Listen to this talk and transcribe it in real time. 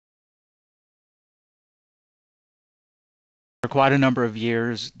quite a number of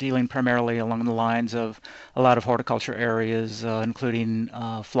years, dealing primarily along the lines of a lot of horticulture areas, including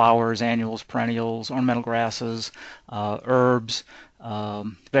flowers, annuals, perennials, ornamental grasses, herbs,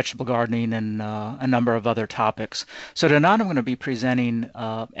 vegetable gardening, and a number of other topics. So tonight I'm going to be presenting,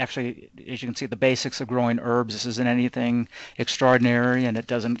 actually, as you can see, the basics of growing herbs. This isn't anything extraordinary, and it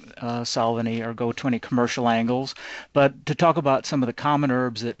doesn't solve any or go to any commercial angles. But to talk about some of the common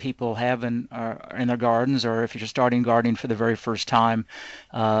herbs that people have in their gardens, or if you're starting gardening for the very first time,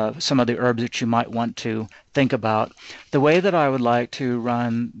 some of the herbs that you might want to think about. The way that I would like to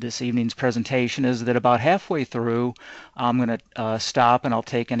run this evening's presentation is that about halfway through, I'm going to stop and I'll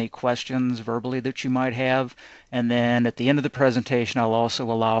take any questions verbally that you might have. And then at the end of the presentation, I'll also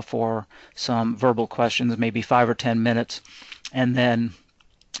allow for some verbal questions, maybe 5 or 10 minutes, and then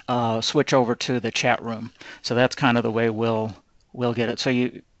switch over to the chat room. So that's kind of the way we'll get it. So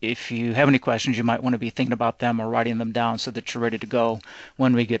if you have any questions, you might want to be thinking about them or writing them down so that you're ready to go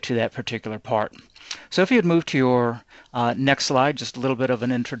when we get to that particular part. So if you'd move to your next slide, just a little bit of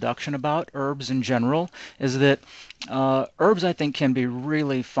an introduction about herbs in general, is that herbs, I think, can be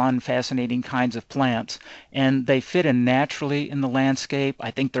really fun, fascinating kinds of plants, and they fit in naturally in the landscape.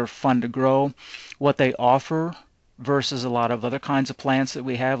 I think they're fun to grow. What they offer versus a lot of other kinds of plants that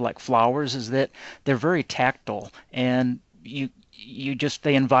we have, like flowers, is that they're very tactile, and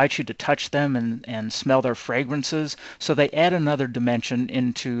they invite you to touch them and smell their fragrances. So they add another dimension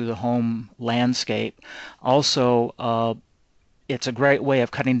into the home landscape. Also, it's a great way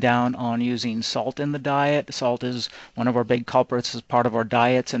of cutting down on using salt in the diet. Salt is one of our big culprits as part of our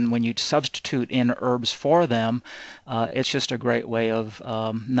diets, and when you substitute in herbs for them, it's just a great way of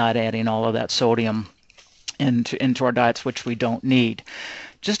not adding all of that sodium into our diets, which we don't need.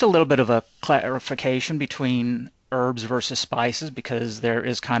 Just a little bit of a clarification between herbs versus spices, because there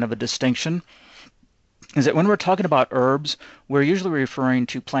is kind of a distinction, is that when we're talking about herbs, we're usually referring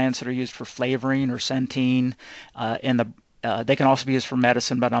to plants that are used for flavoring or scenting, they can also be used for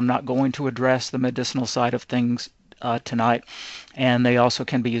medicine, but I'm not going to address the medicinal side of things tonight. And they also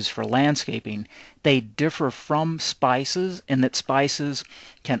can be used for landscaping. They differ from spices in that spices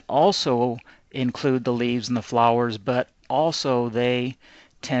can also include the leaves and the flowers, but also they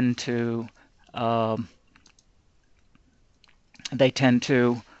tend to um, they tend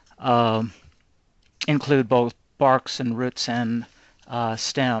to include both barks and roots and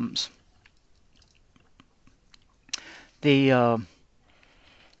stems. So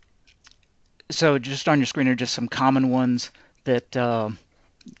just on your screen are just some common ones that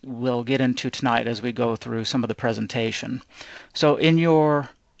we'll get into tonight as we go through some of the presentation. So in your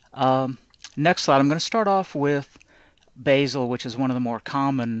next slide, I'm going to start off with basil, which is one of the more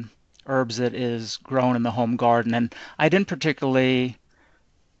common herbs that is grown in the home garden. And I didn't particularly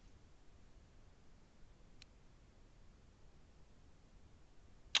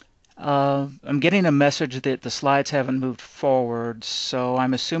I'm getting a message that the slides haven't moved forward, so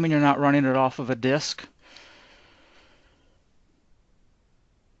I'm assuming you're not running it off of a disk.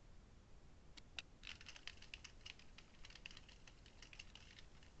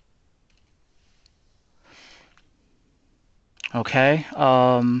 Okay.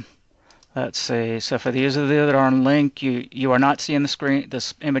 Let's see. So for those of you that are on link, you are not seeing the screen.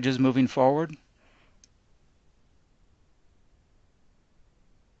 This image is moving forward.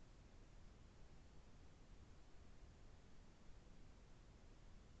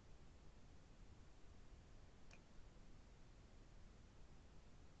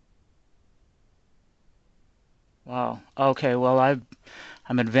 Wow. Okay. Well,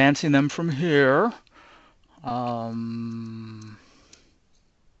 I'm advancing them from here. Um,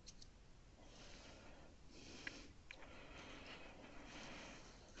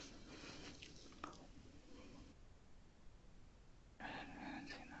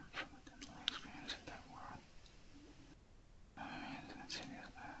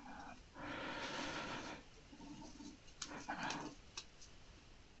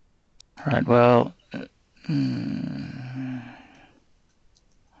 all right. Well.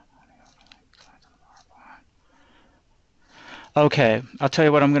 Okay, I'll tell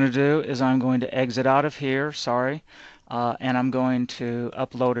you what I'm going to do is I'm going to exit out of here, sorry, and I'm going to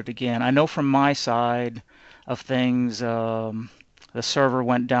upload it again. I know from my side of things, the server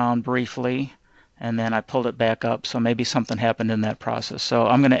went down briefly, and then I pulled it back up, so maybe something happened in that process. So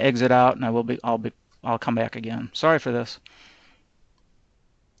I'm going to exit out, and I'll come back again. Sorry for this.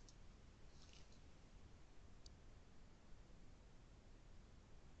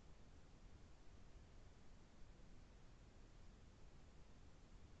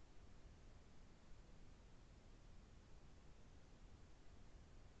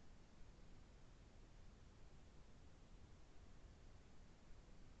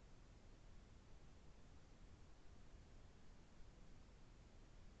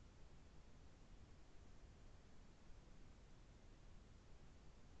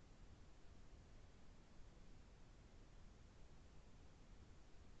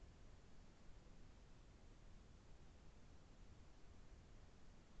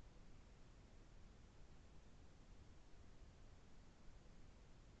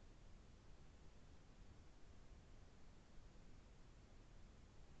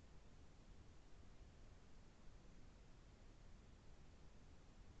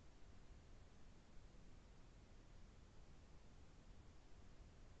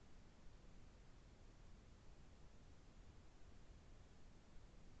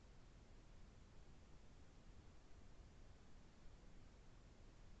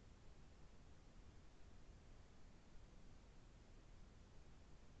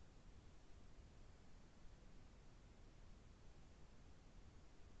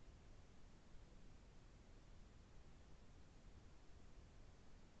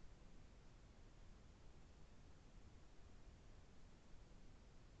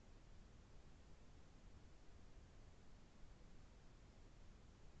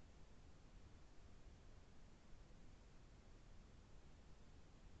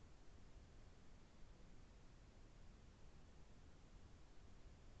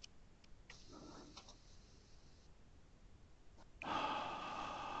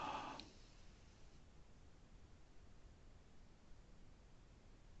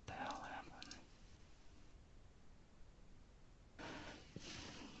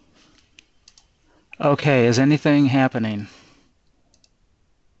 Okay, is anything happening?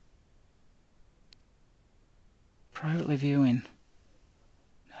 Privately viewing.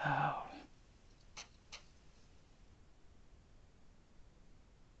 No.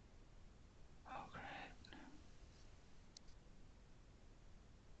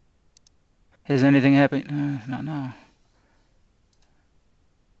 Is anything happening? Not now.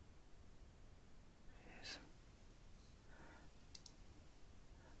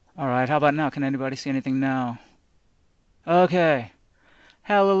 All right, how about now? Can anybody see anything now? Okay.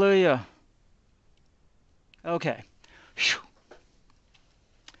 Hallelujah. Okay. Phew.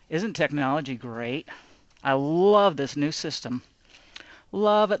 Isn't technology great? I love this new system.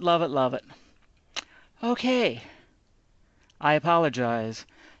 Love it, love it, love it. Okay. I apologize.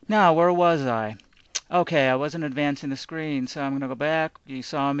 Now, where was I? Okay, I wasn't advancing the screen, so I'm going to go back. You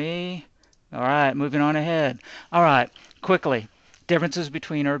saw me. All right, moving on ahead. All right, quickly. Differences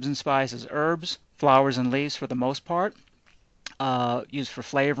between herbs and spices. Herbs, flowers, and leaves for the most part. Used for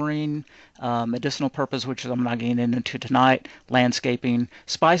flavoring, medicinal purpose, which I'm not getting into tonight, landscaping.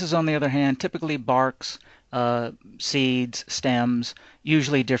 Spices, on the other hand, typically barks, seeds, stems,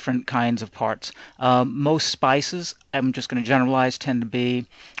 usually different kinds of parts. Most spices, I'm just going to generalize, tend to be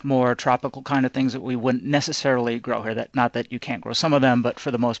more tropical kind of things that we wouldn't necessarily grow here. That not that you can't grow some of them, but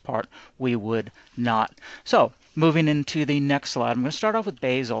for the most part, we would not. So, moving into the next slide, I'm going to start off with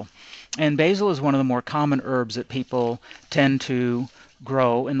basil. And basil is one of the more common herbs that people tend to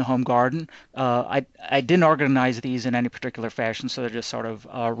grow in the home garden. I didn't organize these in any particular fashion, so they're just sort of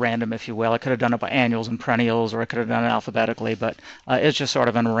random, if you will. I could have done it by annuals and perennials, or I could have done it alphabetically, but it's just sort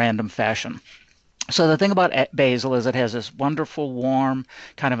of in a random fashion. So the thing about basil is it has this wonderful, warm,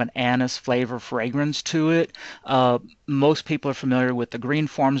 kind of an anise flavor fragrance to it. Most people are familiar with the green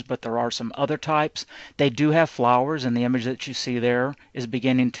forms, but there are some other types. They do have flowers, and the image that you see there is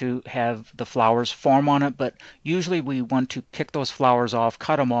beginning to have the flowers form on it, but usually we want to pick those flowers off,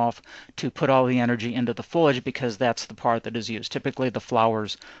 cut them off to put all the energy into the foliage because that's the part that is used. Typically the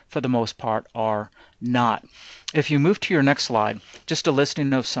flowers, for the most part, are not. If you move to your next slide, just a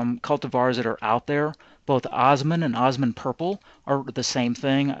listing of some cultivars that are out there. Both Osman and Osman Purple are the same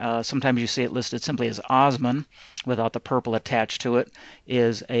thing. Sometimes you see it listed simply as Osman without the purple attached to it.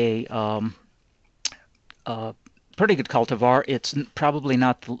 Is a pretty good cultivar. It's probably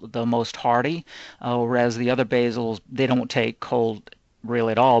not the most hardy, whereas the other basils, they don't take cold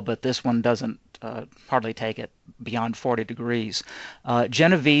really at all, but this one doesn't hardly take it beyond 40 degrees.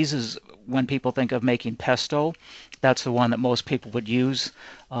 Genovese is when people think of making pesto. That's the one that most people would use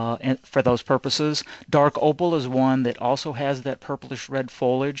for those purposes. Dark opal is one that also has that purplish red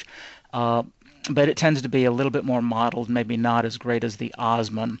foliage. Uh, but it tends to be a little bit more mottled, maybe not as great as the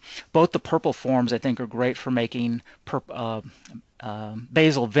Osman. Both the purple forms, I think, are great for making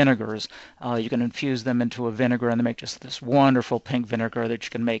basil vinegars. You can infuse them into a vinegar and they make just this wonderful pink vinegar that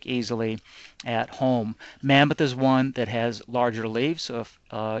you can make easily at home. Mammoth is one that has larger leaves, so if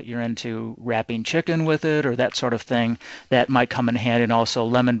you're into wrapping chicken with it or that sort of thing, that might come in handy. And also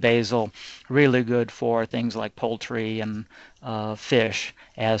lemon basil, really good for things like poultry and fish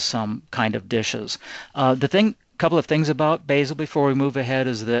as some kind of dishes. Couple of things about basil before we move ahead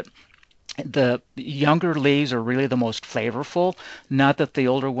is that the younger leaves are really the most flavorful. Not that the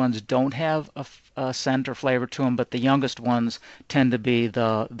older ones don't have a scent or flavor to them, but the youngest ones tend to be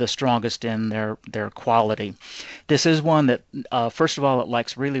the strongest in their quality. This is one that, first of all, it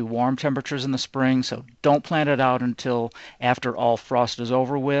likes really warm temperatures in the spring, so don't plant it out until after all frost is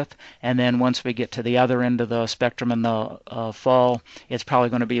over with. And then once we get to the other end of the spectrum in the fall, it's probably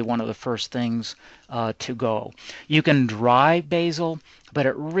going to be one of the first things to go. You can dry basil, but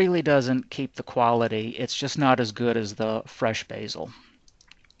it really doesn't keep the quality. It's just not as good as the fresh basil.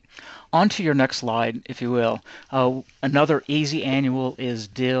 On to your next slide, if you will. Another easy annual is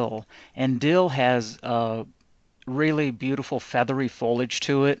dill, and dill has really beautiful feathery foliage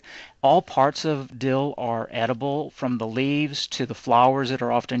to it. All parts of dill are edible, from the leaves to the flowers that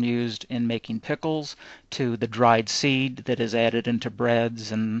are often used in making pickles to the dried seed that is added into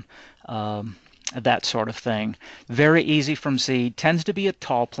breads and that sort of thing. Very easy from seed. Tends to be a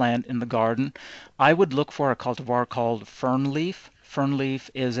tall plant in the garden. I would look for a cultivar called fernleaf. Fernleaf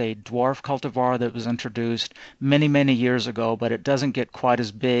is a dwarf cultivar that was introduced many, many years ago, but it doesn't get quite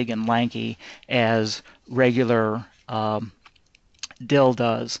as big and lanky as regular dill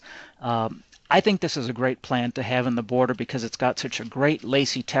does. I think this is a great plant to have in the border because it's got such a great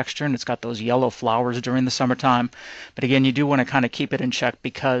lacy texture and it's got those yellow flowers during the summertime. But again, you do want to kind of keep it in check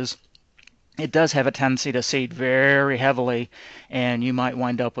because it does have a tendency to seed very heavily, and you might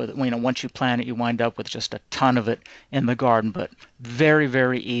wind up with, once you plant it, you wind up with just a ton of it in the garden. But very,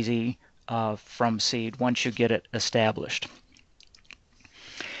 very easy from seed once you get it established.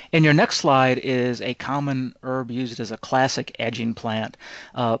 In your next slide is a common herb used as a classic edging plant.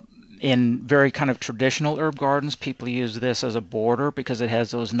 In very kind of traditional herb gardens, people use this as a border because it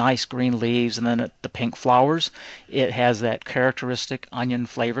has those nice green leaves and then the pink flowers. It has that characteristic onion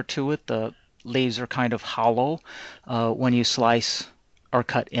flavor to it. The leaves are kind of hollow when you slice or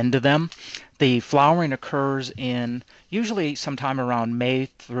cut into them. The flowering occurs in usually sometime around May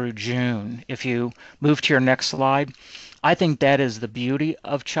through June. If you move to your next slide, I think that is the beauty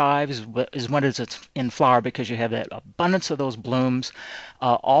of chives is when it's in flower because you have that abundance of those blooms.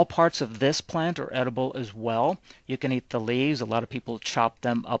 All parts of this plant are edible as well. You can eat the leaves. A lot of people chop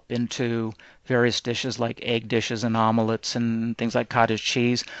them up into various dishes like egg dishes and omelets and things like cottage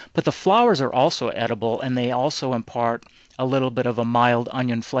cheese. But the flowers are also edible and they also impart a little bit of a mild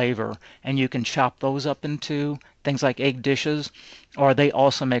onion flavor. And you can chop those up into things like egg dishes, or they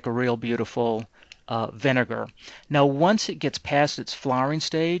also make a real beautiful vinegar. Now, once it gets past its flowering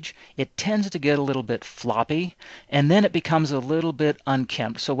stage, it tends to get a little bit floppy, and then it becomes a little bit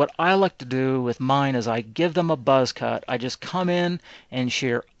unkempt. So what I like to do with mine is I give them a buzz cut. I just come in and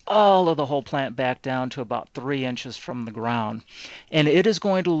shear all of the whole plant back down to about 3 inches from the ground. And it is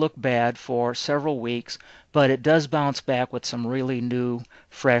going to look bad for several weeks, but it does bounce back with some really new,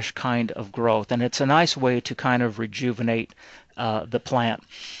 fresh kind of growth. And it's a nice way to kind of rejuvenate the plant.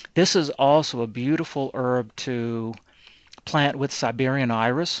 This is also a beautiful herb to plant with Siberian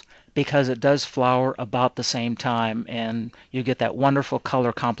iris because it does flower about the same time and you get that wonderful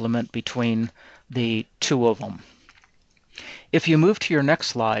color complement between the two of them. If you move to your next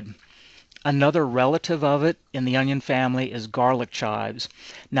slide, another relative of it in the onion family is garlic chives.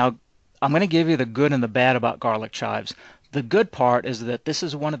 Now, I'm going to give you the good and the bad about garlic chives. The good part is that this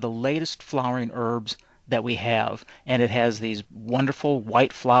is one of the latest flowering herbs that we have, and it has these wonderful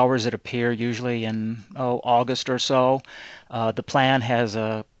white flowers that appear usually in August or so. The plant has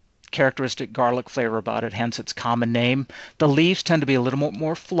a characteristic garlic flavor about it, hence its common name. The leaves tend to be a little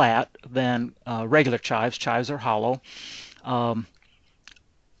more flat than regular chives. Chives are hollow. So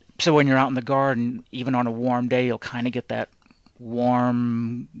when you're out in the garden, even on a warm day, you'll kind of get that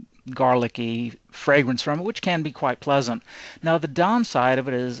warm, garlicky fragrance from it, which can be quite pleasant. Now, the downside of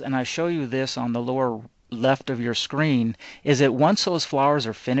it is, and I show you this on the lower left of your screen, is that once those flowers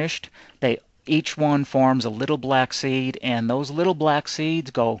are finished, each one forms a little black seed, and those little black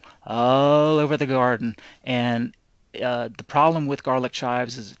seeds go all over the garden. And the problem with garlic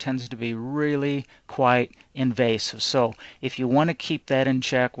chives is it tends to be really quite invasive. So if you want to keep that in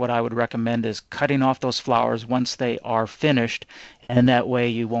check, what I would recommend is cutting off those flowers once they are finished, and that way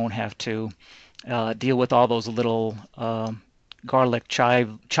you won't have to deal with all those little garlic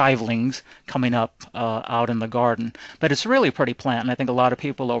chivelings coming up out in the garden. But it's really a pretty plant, and I think a lot of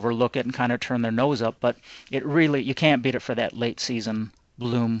people overlook it and kind of turn their nose up, but it really, you can't beat it for that late season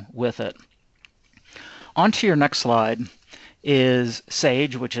bloom with it. On to your next slide is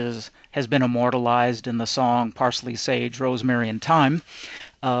sage, which has been immortalized in the song Parsley, Sage, Rosemary, and Thyme.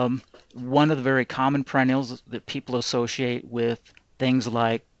 One of the very common perennials that people associate with things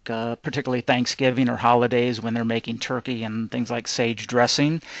like particularly Thanksgiving or holidays when they're making turkey and things like sage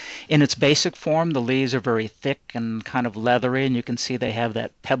dressing. In its basic form, the leaves are very thick and kind of leathery, and you can see they have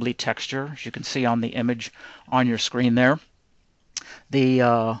that pebbly texture, as you can see on the image on your screen there.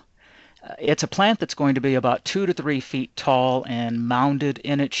 It's a plant that's going to be about 2 to 3 feet tall and mounded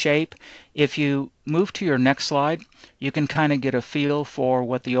in its shape. If you move to your next slide, you can kind of get a feel for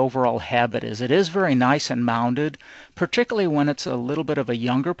what the overall habit is. It is very nice and mounded, particularly when it's a little bit of a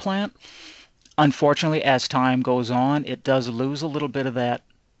younger plant. Unfortunately, as time goes on, it does lose a little bit of that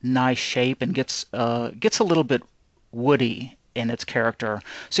nice shape and gets a little bit woody in its character.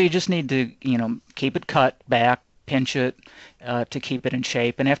 So you just need to, keep it cut back, pinch it to keep it in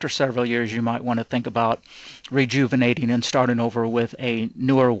shape. And after several years, you might want to think about rejuvenating and starting over with a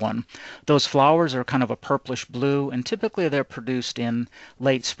newer one. Those flowers are kind of a purplish blue, and typically they're produced in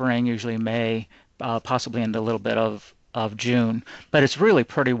late spring, usually May, possibly into a little bit of June. But it's really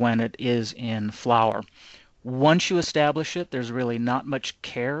pretty when it is in flower. Once you establish it, there's really not much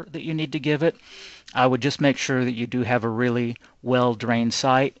care that you need to give it. I would just make sure that you do have a really well-drained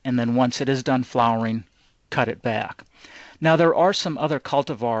site, and then once it is done flowering, cut it back. Now, there are some other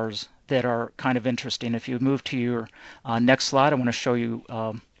cultivars that are kind of interesting. If you move to your next slide, I want to show you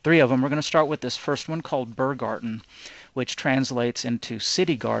 3 of them. We're going to start with this first one called Burgarten, which translates into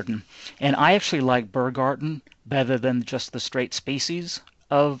city garden. And I actually like Burgarten better than just the straight species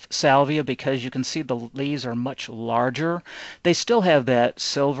of salvia because you can see the leaves are much larger. They still have that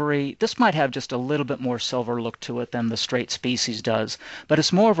silvery, this might have just a little bit more silver look to it than the straight species does, but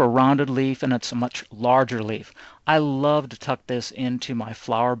it's more of a rounded leaf and it's a much larger leaf. I love to tuck this into my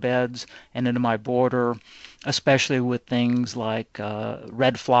flower beds and into my border, especially with things like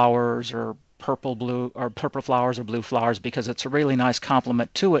red flowers or purple flowers or blue flowers, because it's a really nice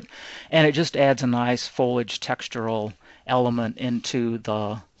complement to it, and it just adds a nice foliage textural element into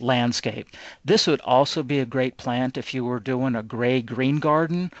the landscape. This would also be a great plant if you were doing a gray-green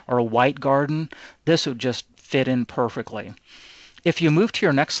garden or a white garden. This would just fit in perfectly. If you move to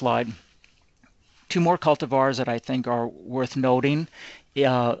your next slide, two more cultivars that I think are worth noting.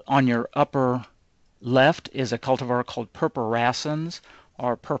 On your upper left is a cultivar called purple racens,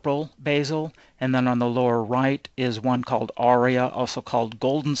 or purple basil, and then on the lower right is one called Aurea, also called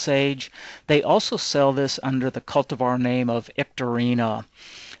golden sage. They also sell this under the cultivar name of Icterina.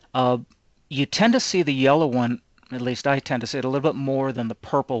 You tend to see the yellow one, at least I tend to see it a little bit more than the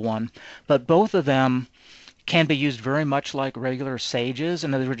purple one, but both of them can be used very much like regular sages.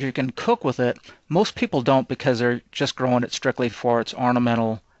 In other words, you can cook with it. Most people don't because they're just growing it strictly for its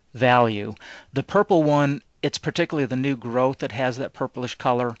ornamental value. The purple one, it's particularly the new growth that has that purplish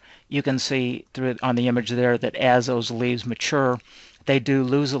color. You can see through it on the image there that as those leaves mature, they do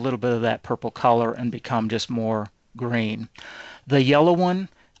lose a little bit of that purple color and become just more green. The yellow one,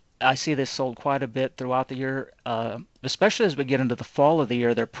 I see this sold quite a bit throughout the year, especially as we get into the fall of the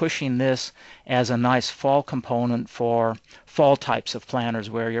year. They're pushing this as a nice fall component for fall types of planters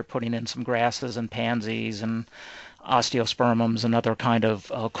where you're putting in some grasses and pansies and osteospermums and other kind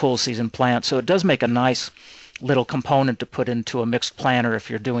of cool season plants. So it does make a nice little component to put into a mixed planter if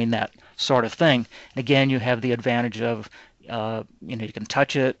you're doing that sort of thing. And again, you have the advantage of you can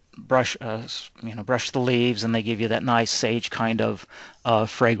touch it, brush the leaves, and they give you that nice sage kind of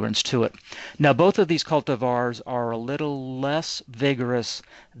fragrance to it. Now, both of these cultivars are a little less vigorous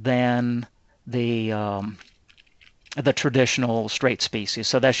than the traditional straight species,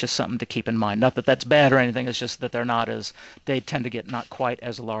 so that's just something to keep in mind. Not that that's bad or anything, it's just that they tend to get not quite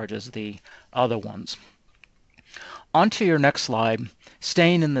as large as the other ones. On to your next slide,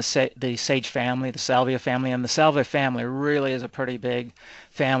 staying in the sage family, the salvia family, and the salvia family really is a pretty big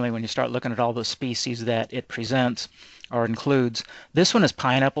family when you start looking at all the species that it presents or includes. This one is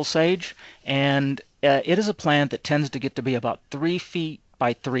pineapple sage, and it is a plant that tends to get to be about 3 feet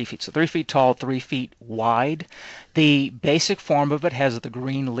by 3 feet, so 3 feet tall, 3 feet wide. The basic form of it has the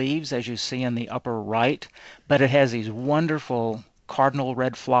green leaves, as you see in the upper right, but it has these wonderful cardinal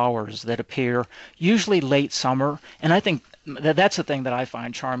red flowers that appear usually late summer. And I think that's the thing that I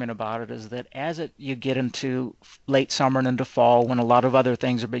find charming about it, is that as you get into late summer and into fall, when a lot of other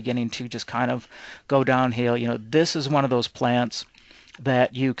things are beginning to just kind of go downhill, this is one of those plants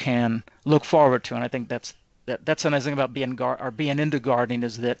that you can look forward to. And I think that's the nice thing about being into gardening,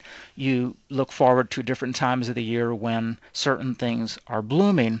 is that you look forward to different times of the year when certain things are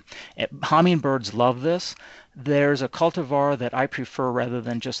blooming. Hummingbirds love this. There's a cultivar that I prefer rather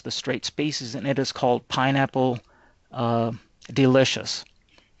than just the straight species, and it is called Pineapple Delicious.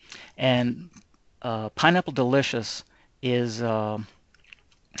 And Pineapple Delicious has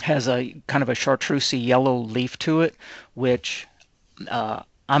a kind of a chartreusey yellow leaf to it, which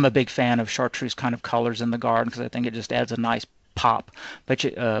I'm a big fan of chartreuse kind of colors in the garden because I think it just adds a nice pop. But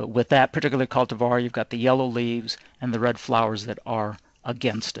with that particular cultivar, you've got the yellow leaves and the red flowers that are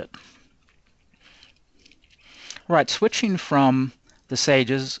against it. Right, switching from the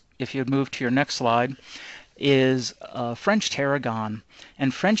sages, if you move to your next slide, is French tarragon.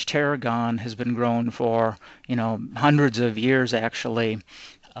 And French tarragon has been grown for, hundreds of years actually.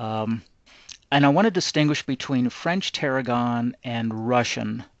 And I want to distinguish between French tarragon and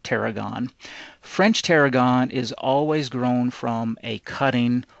Russian tarragon. French tarragon is always grown from a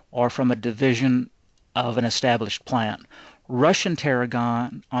cutting or from a division of an established plant. Russian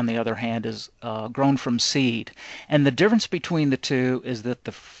tarragon, on the other hand, is grown from seed. And the difference between the two is that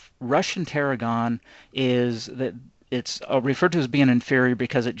the Russian tarragon is that it's referred to as being inferior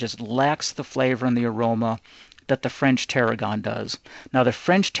because it just lacks the flavor and the aroma that the French tarragon does. Now, the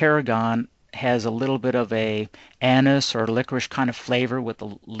French tarragon has a little bit of a anise or licorice kind of flavor with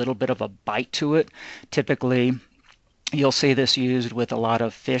a little bit of a bite to it. Typically, you'll see this used with a lot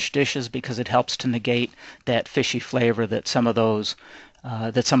of fish dishes because it helps to negate that fishy flavor that some of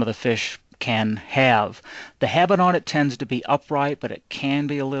the fish can have. The habit on it tends to be upright, but it can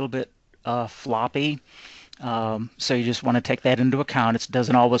be a little bit floppy. So you just want to take that into account. It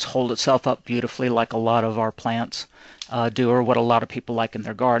doesn't always hold itself up beautifully like a lot of our plants do, or what a lot of people like in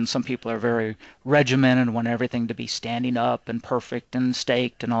their garden. Some people are very regimented and want everything to be standing up and perfect and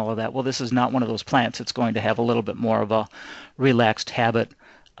staked and all of that. Well, this is not one of those plants. It's going to have a little bit more of a relaxed habit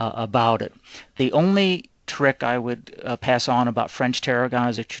about it. The only trick I would pass on about French tarragon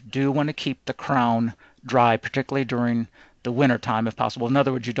is that you do want to keep the crown dry, particularly during the winter time if possible. In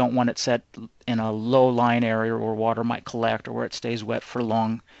other words, you don't want it set in a low-lying area where water might collect or where it stays wet for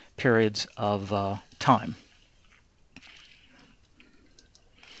long periods of time.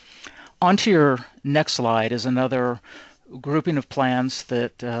 Onto your next slide is another grouping of plants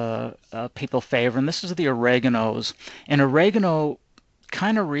that people favor, and this is the oreganos. And oregano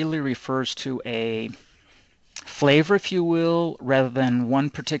kind of really refers to a flavor, if you will, rather than one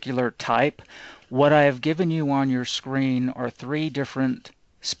particular type. What I have given you on your screen are 3 different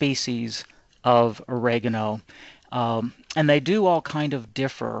species of oregano, and they do all kind of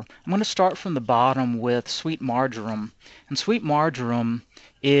differ. I'm going to start from the bottom with sweet marjoram, and sweet marjoram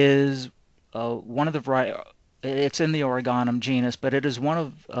is one of the it's in the Oreganum genus, but it is one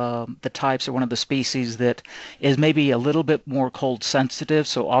of the types or one of the species that is maybe a little bit more cold sensitive.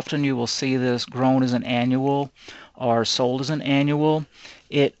 So often you will see this grown as an annual or sold as an annual.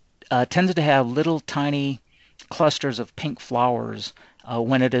 It tends to have little tiny clusters of pink flowers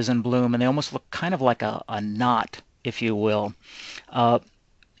when it is in bloom, and they almost look kind of like a knot, if you will.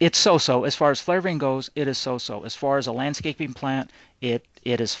 It's so-so. As far as flavoring goes, it is so-so. As far as a landscaping plant, it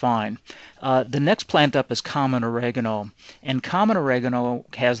is fine. The next plant up is common oregano, and common oregano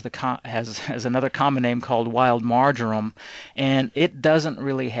has another common name called wild marjoram, and it doesn't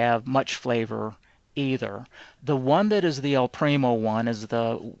really have much flavor either. The one that is the El Primo one is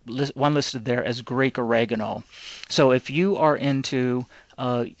the one listed there as Greek oregano. So if you are into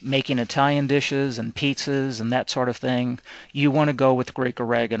making Italian dishes and pizzas and that sort of thing, you want to go with Greek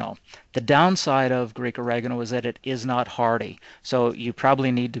oregano. The downside of Greek oregano is that it is not hardy. So you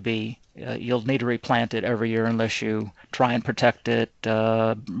probably need to you'll need to replant it every year unless you try and protect it,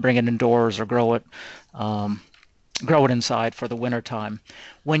 bring it indoors or grow it inside for the winter time.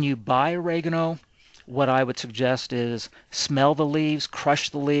 When you buy oregano, what I would suggest is smell the leaves,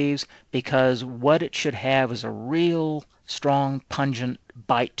 crush the leaves, because what it should have is a real strong, pungent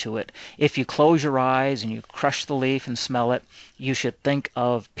bite to it. If you close your eyes and you crush the leaf and smell it, you should think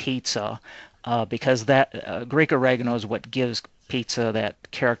of pizza, because that Greek oregano is what gives pizza that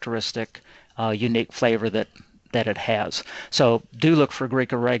characteristic, unique flavor that it has. So do look for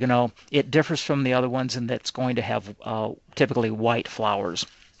Greek oregano. It differs from the other ones in that it's going to have typically white flowers.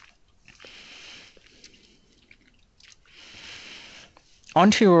 On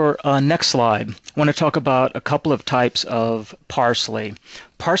to your next slide, I want to talk about a couple of types of parsley.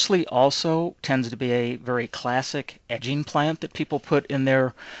 Parsley also tends to be a very classic edging plant that people put in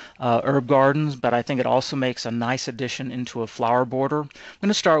their herb gardens, but I think it also makes a nice addition into a flower border. I'm going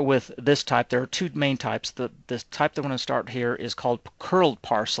to start with this type. There are 2 main types. This type that I'm going to start here is called curled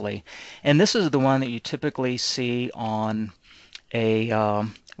parsley, and this is the one that you typically see on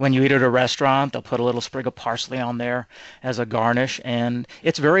when you eat at a restaurant. They'll put a little sprig of parsley on there as a garnish, and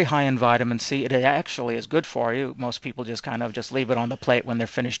it's very high in vitamin C. It actually is good for you. Most people just kind of just leave it on the plate when they're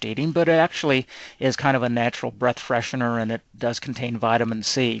finished eating, but it actually is kind of a natural breath freshener, and it does contain vitamin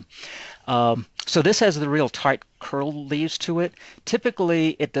C. So this has the real tight curled leaves to it.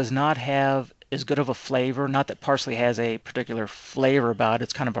 Typically, it does not have as good of a flavor. Not that parsley has a particular flavor about it.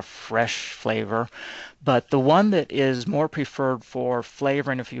 It's kind of a fresh flavor. But the one that is more preferred for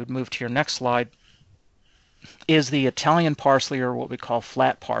flavoring, if you would move to your next slide, is the Italian parsley, or what we call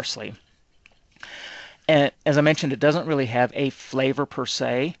flat parsley. And as I mentioned, it doesn't really have a flavor per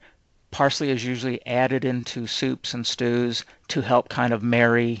se. Parsley is usually added into soups and stews to help kind of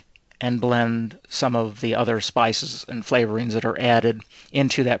marry and blend some of the other spices and flavorings that are added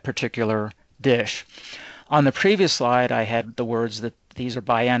into that particular dish. On the previous slide, I had the words that these are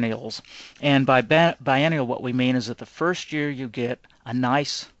biennials. And by biennial, what we mean is that the first year you get a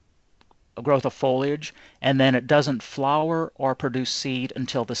nice growth of foliage, and then it doesn't flower or produce seed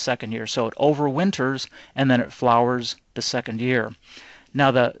until the second year. So it overwinters, and then it flowers the second year.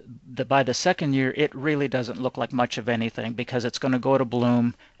 Now, by the second year, it really doesn't look like much of anything, because it's going to go to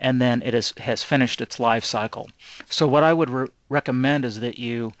bloom, and then it has finished its life cycle. So what I would recommend is that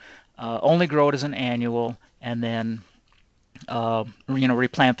you only grow it as an annual, and then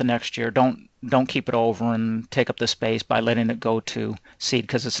replant the next year. Don't keep it over and take up the space by letting it go to seed,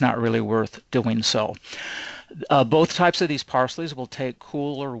 because it's not really worth doing so. Both types of these parsleys will take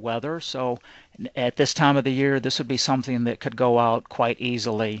cooler weather, so at this time of the year, this would be something that could go out quite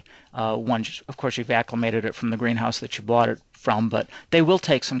easily once, of course, you've acclimated it from the greenhouse that you bought it from, but they will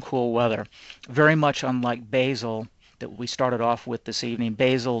take some cool weather. Very much unlike basil, that we started off with this evening.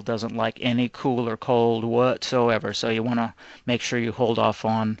 Basil doesn't like any cool or cold whatsoever, so you want to make sure you hold off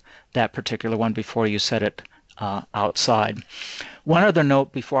on that particular one before you set it outside. One other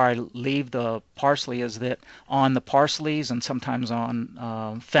note before I leave the parsley is that on the parsleys and sometimes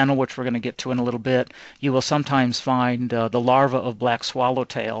on fennel, which we're going to get to in a little bit, you will sometimes find the larva of black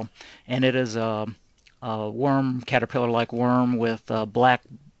swallowtail, and it is a worm, caterpillar-like worm with black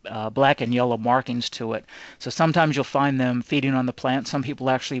and yellow markings to it. So sometimes you'll find them feeding on the plant. Some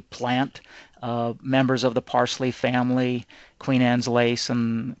people actually plant members of the parsley family, Queen Anne's lace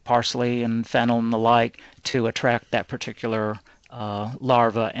and parsley and fennel and the like, to attract that particular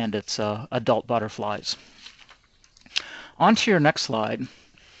larva and its adult butterflies. On to your next slide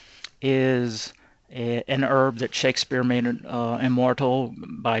is an herb that Shakespeare made immortal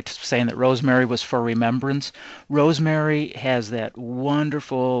by saying that rosemary was for remembrance. Rosemary has that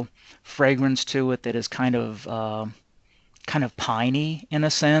wonderful fragrance to it that is kind of piney in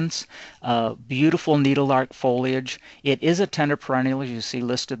a sense. Beautiful needle-like foliage. It is a tender perennial, as you see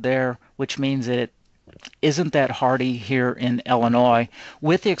listed there, which means that it isn't that hardy here in Illinois,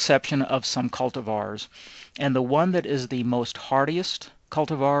 with the exception of some cultivars. And the one that is the most hardiest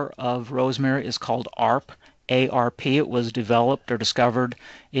cultivar of rosemary is called ARP, A-R-P. It was developed or discovered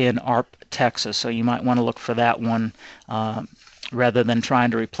in ARP, Texas, so you might want to look for that one rather than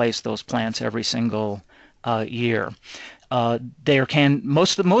trying to replace those plants every single year.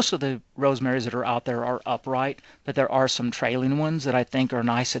 Most of the rosemaries that are out there are upright, but there are some trailing ones that I think are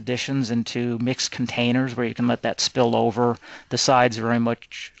nice additions into mixed containers where you can let that spill over the sides very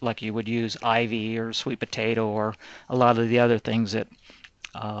much like you would use ivy or sweet potato or a lot of the other things that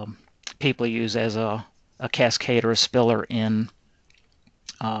people use as a cascade or a spiller in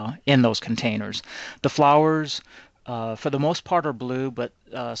those containers. The flowers, for the most part, are blue, but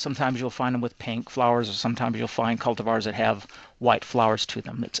sometimes you'll find them with pink flowers, or sometimes you'll find cultivars that have white flowers to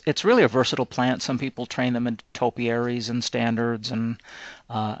them. It's really a versatile plant. Some people train them in topiaries and standards and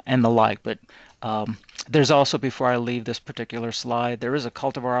the like. But there's also, before I leave this particular slide, there is a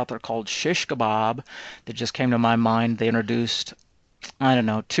cultivar out there called shish kebab that just came to my mind. They introduced, I don't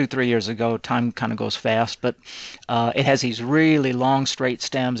know, 2-3 years ago. Time kind of goes fast, but it has these really long straight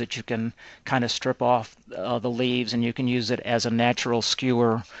stems that you can kind of strip off the leaves, and you can use it as a natural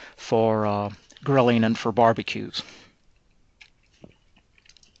skewer for grilling and for barbecues.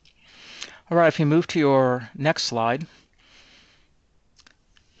 All right, if you move to your next slide,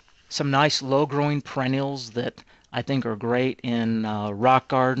 some nice low-growing perennials that I think are great in rock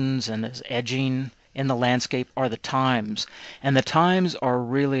gardens and as edging in the landscape are the thymes. And the thymes are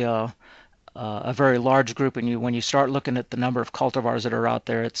really a very large group, and when you start looking at the number of cultivars that are out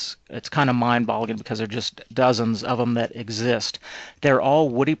there, it's kind of mind-boggling because there are just dozens of them that exist. They're all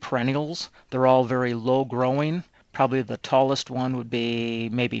woody perennials. They're all very low-growing. Probably the tallest one would be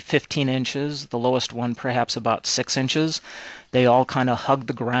maybe 15 inches, the lowest one perhaps about 6 inches. They all kind of hug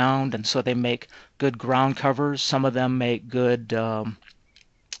the ground, and so they make good ground covers. Some of them make good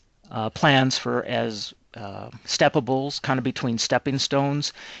plans for as steppables, kind of between stepping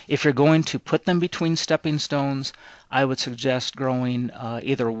stones. If you're going to put them between stepping stones, I would suggest growing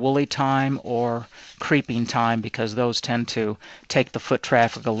either woolly thyme or creeping thyme, because those tend to take the foot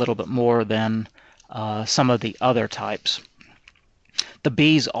traffic a little bit more than some of the other types. The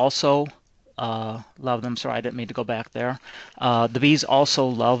bees also love them. Sorry, I didn't mean to go back there. The bees also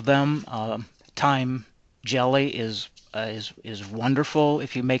love them. Thyme jelly is wonderful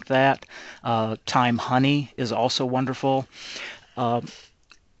if you make that. Thyme honey is also wonderful.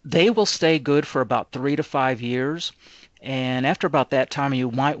 They will stay good for about 3 to 5 years, and after about that time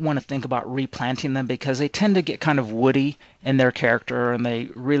you might want to think about replanting them, because they tend to get kind of woody in their character, and they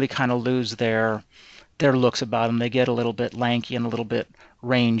really kind of lose their looks about them. They get a little bit lanky and a little bit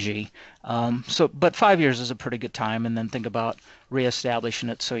rangy. But 5 years is a pretty good time, and then think about reestablishing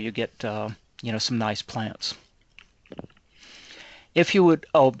it so you get some nice plants. If you would,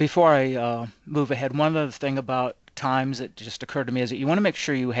 before I move ahead, one other thing about thymes that just occurred to me is that you want to make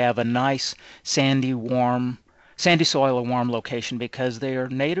sure you have a nice sandy soil or warm location, because they are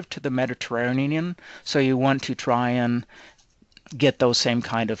native to the Mediterranean, so you want to try and get those same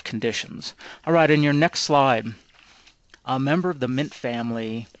kind of conditions. All right, in your next slide, a member of the mint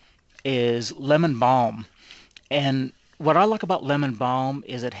family is lemon balm. And what I like about lemon balm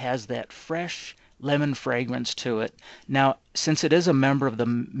is it has that fresh lemon fragrance to it. Now, since it is a member of the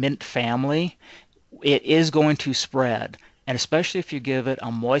mint family, it is going to spread, and especially if you give it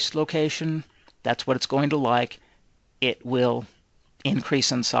a moist location, that's what it's going to like. It will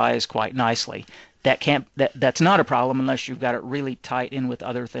increase in size quite nicely. that's not a problem unless you've got it really tight in with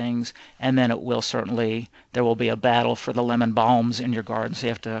other things, and then there will be a battle for the lemon balms in your garden, so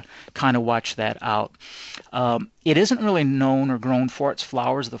you have to kind of watch that out. It isn't really known or grown for its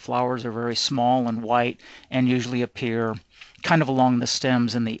flowers. The flowers are very small and white and usually appear kind of along the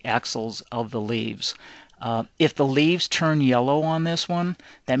stems and the axils of the leaves. If the leaves turn yellow on this one,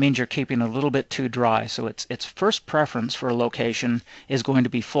 that means you're keeping a little bit too dry. So its first preference for a location is going to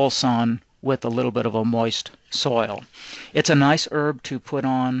be full sun with a little bit of a moist soil. It's a nice herb to put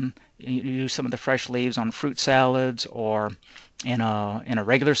on. You use some of the fresh leaves on fruit salads or in a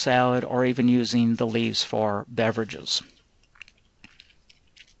regular salad, or even using the leaves for beverages.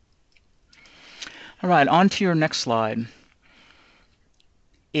 All right, on to your next slide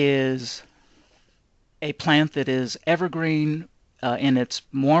is a plant that is evergreen in its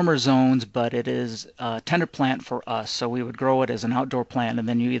warmer zones, but it is a tender plant for us. So we would grow it as an outdoor plant, and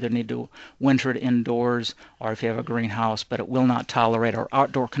then you either need to winter it indoors or if you have a greenhouse, but it will not tolerate our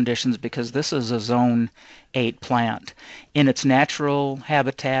outdoor conditions because this is a zone 8 plant. In its natural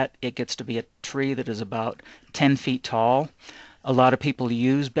habitat, it gets to be a tree that is about 10 feet tall. A lot of people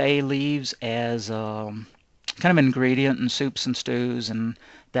use bay leaves as kind of an ingredient in soups and stews and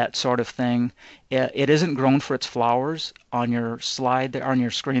that sort of thing. It isn't grown for its flowers. On your slide there, on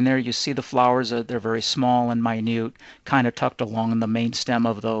your screen there, you see the flowers. They're very small and minute, kind of tucked along the main stem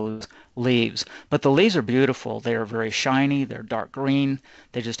of those leaves. But the leaves are beautiful. They're very shiny. They're dark green.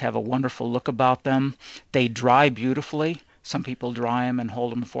 They just have a wonderful look about them. They dry beautifully. Some people dry them and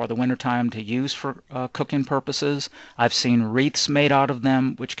hold them for the wintertime to use for cooking purposes. I've seen wreaths made out of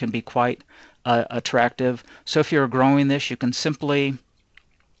them, which can be quite attractive. So if you're growing this, you can simply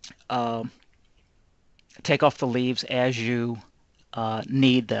take off the leaves as you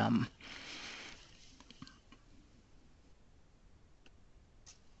need them.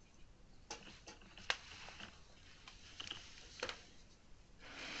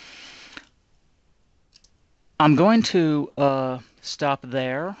 I'm going to stop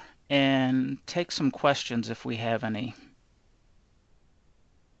there and take some questions if we have any.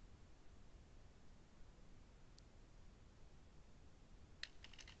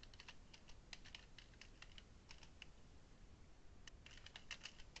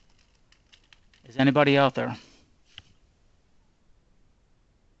 Is anybody out there?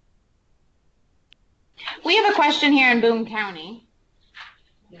 We have a question here in Boone County.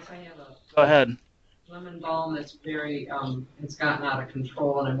 Yes, I have a Go ahead. lemon balm that's very, it's gotten out of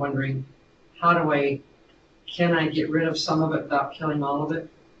control, and I'm wondering, can I get rid of some of it without killing all of it?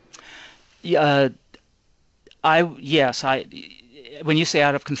 Yeah, yes, when you say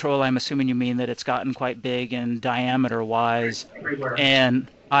out of control, I'm assuming you mean that it's gotten quite big in diameter wise, Everywhere. and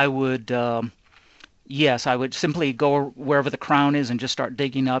yes, I would simply go wherever the crown is and just start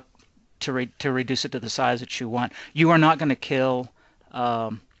digging up to reduce it to the size that you want. You're not going to kill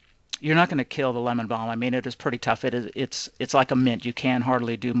the lemon balm. I mean, it is pretty tough. It's like a mint. You can't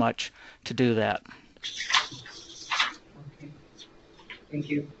hardly do much to do that. Okay. Thank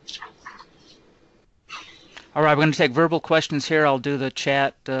you. All right, we're going to take verbal questions here. I'll do the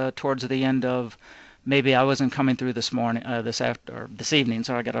chat towards the end of. Maybe I wasn't coming through this evening,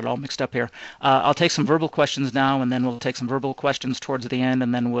 so I got it all mixed up here. I'll take some verbal questions now, and then we'll take some verbal questions towards the end,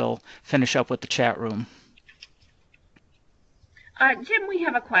 and then we'll finish up with the chat room. Jim, we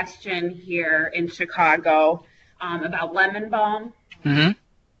have a question here in Chicago about lemon balm. Mm-hmm.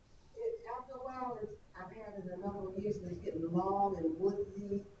 After a while, I've had it a number of years, and it's getting long and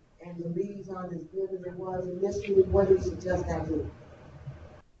woody, and the leaves aren't as good as it was initially. What do you suggest I do?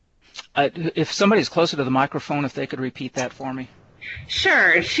 If somebody's closer to the microphone, if they could repeat that for me.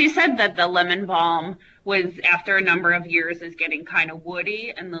 Sure. She said that the lemon balm was, after a number of years, is getting kind of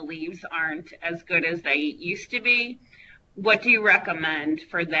woody and the leaves aren't as good as they used to be. What do you recommend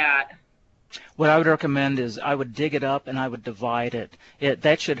for that? What I would recommend is I would dig it up and I would divide it.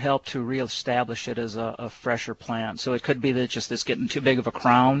 That should help to reestablish it as a fresher plant. So it could be that it's getting too big of a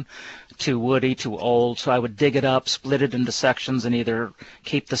crown, too woody, too old. So I would dig it up, split it into sections, and either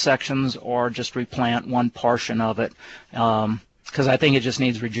keep the sections or just replant one portion of it. Because I think it just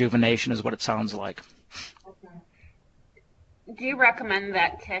needs rejuvenation is what it sounds like. Do you recommend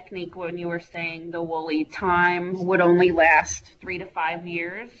that technique when you were saying the woolly thyme would only last 3 to 5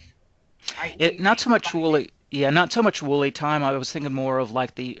 years? Not so much woolly. Yeah, not so much woolly thyme. I was thinking more of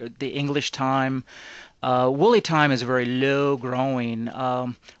like the English thyme. Woolly thyme is very low growing.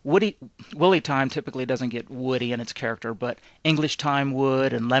 Woolly thyme typically doesn't get woody in its character, but English thyme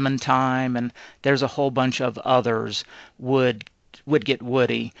would, and lemon thyme, and there's a whole bunch of others would get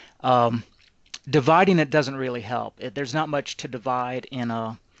woody. Dividing it doesn't really help. There's not much to divide in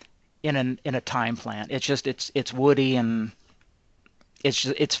in a time plant. It's woody and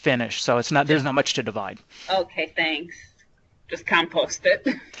it's finished, so it's not there's not much to divide. Okay, thanks. Just compost it.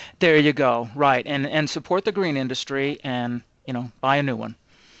 There you go. Right. And support the green industry and, buy a new one.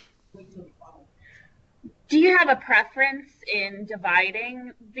 Do you have a preference in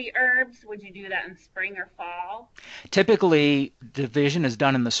dividing the herbs? Would you do that in spring or fall? Typically, division is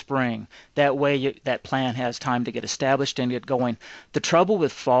done in the spring. That way, that plant has time to get established and get going. The trouble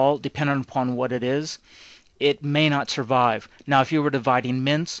with fall, depending upon what it is, it may not survive. Now, if you were dividing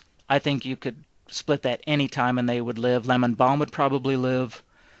mints, I think you could split that any time and they would live. Lemon balm would probably live.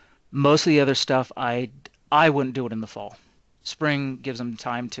 Most of the other stuff, I wouldn't do it in the fall. Spring gives them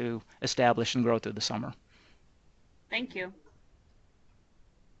time to establish and grow through the summer. Thank you.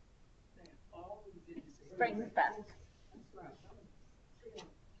 Spring's best.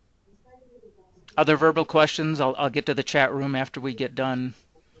 Other verbal questions? I'll get to the chat room after we get done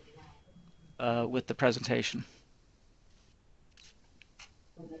with the presentation.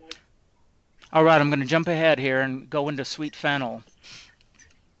 All right, I'm going to jump ahead here and go into sweet fennel.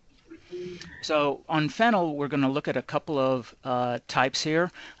 So on fennel, we're going to look at a couple of types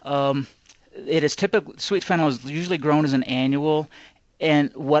here. It is typical. Sweet fennel is usually grown as an annual,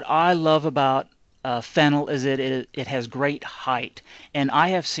 and what I love about fennel is it has great height, and I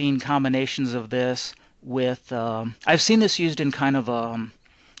have seen combinations of this with. I've seen this used in kind of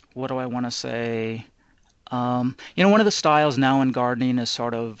what do I want to say? One of the styles now in gardening is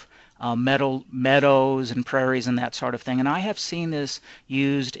sort of meadows and prairies and that sort of thing, and I have seen this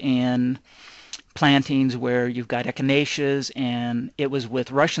used in plantings where you've got echinacea, and it was with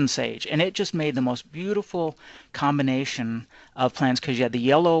Russian sage, and it just made the most beautiful combination of plants because you had the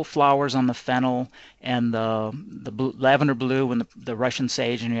yellow flowers on the fennel and the lavender blue and the Russian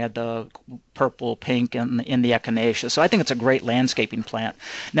sage, and you had the purple pink in the echinacea. So I think it's a great landscaping plant.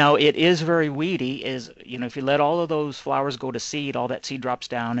 Now it is very weedy. If you let all of those flowers go to seed, all that seed drops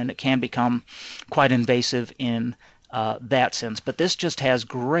down, and it can become quite invasive in that sense. But this just has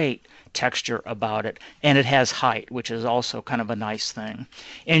great texture about it, and it has height, which is also kind of a nice thing.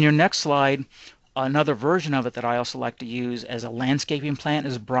 In your next slide, another version of it that I also like to use as a landscaping plant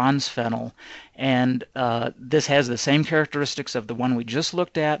is bronze fennel, and this has the same characteristics of the one we just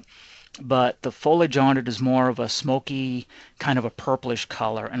looked at, but the foliage on it is more of a smoky, kind of a purplish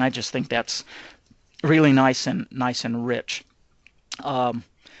color, and I just think that's really nice and rich.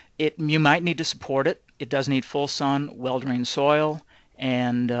 You might need to support it. It does need full sun, well-drained soil,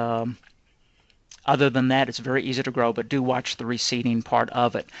 and other than that, it's very easy to grow, but do watch the reseeding part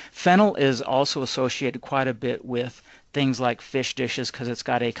of it. Fennel is also associated quite a bit with things like fish dishes because it's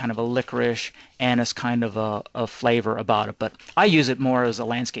got a kind of a licorice anise kind of a flavor about it. But I use it more as a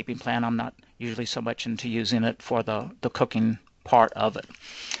landscaping plant. I'm not usually so much into using it for the cooking part of it.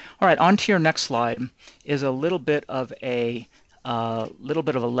 All right, on to your next slide is a little bit of a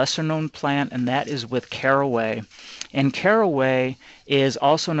lesser known plant, and that is with caraway. And caraway is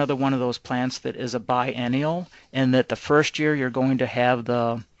also another one of those plants that is a biennial, in that the first year you're going to have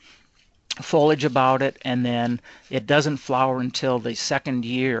the foliage about it, and then it doesn't flower until the second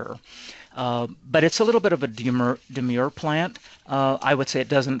year. But it's a little bit of a demure plant. I would say it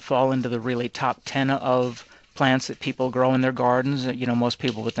doesn't fall into the really top 10 of plants that people grow in their gardens. Most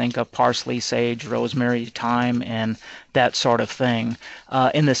people would think of parsley, sage, rosemary, thyme, and that sort of thing.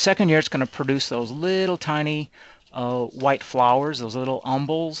 In the second year, it's going to produce those little tiny white flowers, those little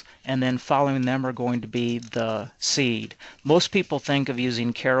umbels, and then following them are going to be the seed. Most people think of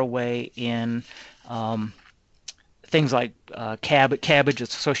using caraway in things like cabbage.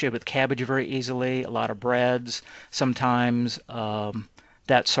 It's associated with cabbage very easily, a lot of breads, sometimes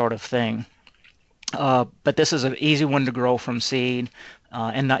that sort of thing. But this is an easy one to grow from seed,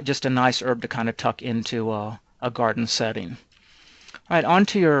 and not just a nice herb to kind of tuck into a garden setting. All right, on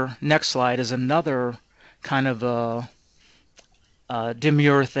to your next slide is another kind of a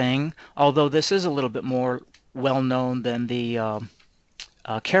demure thing, although this is a little bit more well-known than the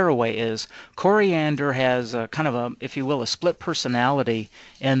caraway is. Coriander has a kind of a, if you will, a split personality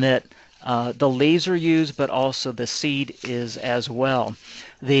in that the leaves are used, but also the seed is as well.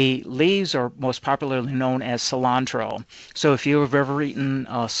 The leaves are most popularly known as cilantro. So if you've ever eaten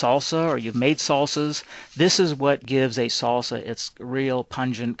salsa or you've made salsas, this is what gives a salsa its real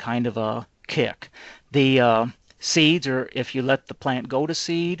pungent kind of a kick. The seeds, or if you let the plant go to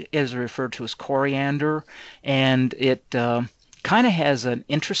seed, is referred to as coriander, and it kind of has an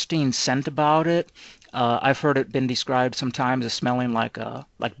interesting scent about it. I've heard it been described sometimes as smelling like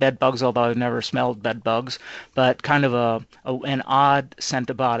bed bugs, although I've never smelled bed bugs, but kind of an odd scent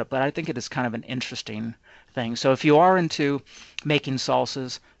about it. But I think it is kind of an interesting thing. So if you are into making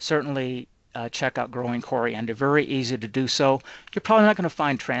salsas, certainly check out growing coriander. Very easy to do so. You're probably not going to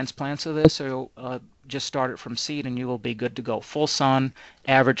find transplants of this, so just start it from seed and you will be good to go. Full sun,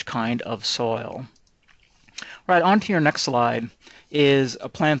 average kind of soil. Right, on to your next slide is a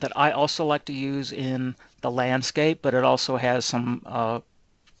plant that I also like to use in the landscape, but it also has some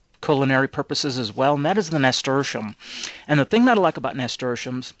culinary purposes as well, and that is the nasturtium. And the thing that I like about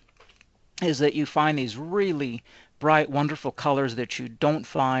nasturtiums is that you find these really bright, wonderful colors that you don't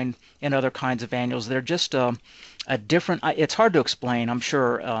find in other kinds of annuals. They're just a different, it's hard to explain, I'm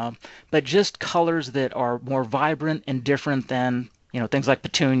sure, but just colors that are more vibrant and different than things like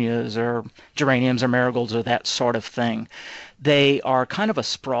petunias or geraniums or marigolds or that sort of thing. They are kind of a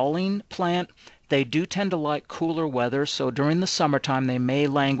sprawling plant. They do tend to like cooler weather, so during the summertime they may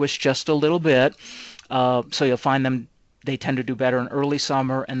languish just a little bit. So you'll find them, they tend to do better in early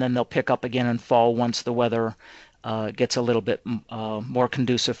summer, and then they'll pick up again in fall once the weather gets a little bit more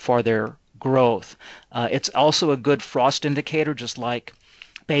conducive for their growth. It's also a good frost indicator, just like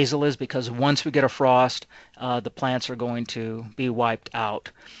basil is, because once we get a frost, the plants are going to be wiped out.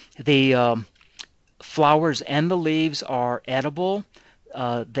 The flowers and the leaves are edible.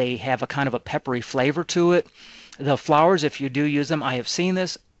 They have a kind of a peppery flavor to it. The flowers, if you do use them, I have seen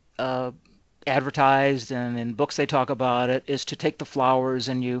this advertised, and in books they talk about it, is to take the flowers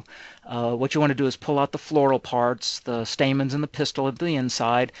and what you want to do is pull out the floral parts, the stamens and the pistil at the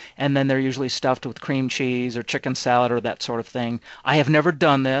inside, and then they're usually stuffed with cream cheese or chicken salad or that sort of thing. I have never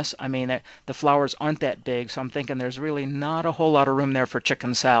done this. I mean, the flowers aren't that big, so I'm thinking there's really not a whole lot of room there for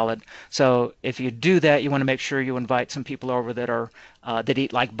chicken salad. So if you do that, you want to make sure you invite some people over that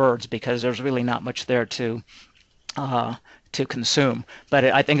eat like birds, because there's really not much there to consume. But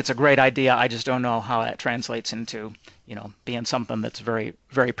I think it's a great idea. I just don't know how that translates into, being something that's very,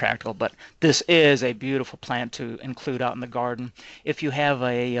 very practical. But this is a beautiful plant to include out in the garden. If you have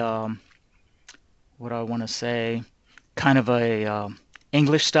what do I want to say, kind of a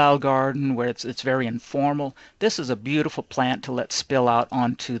English style garden where it's very informal, this is a beautiful plant to let spill out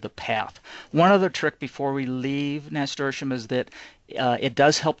onto the path. One other trick before we leave nasturtium is that it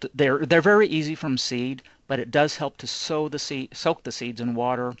does help. They're very easy from seed, but it does help to soak the seeds in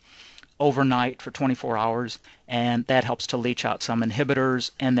water overnight for 24 hours, and that helps to leach out some inhibitors,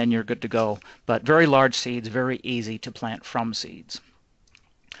 and then you're good to go. But very large seeds, very easy to plant from seeds.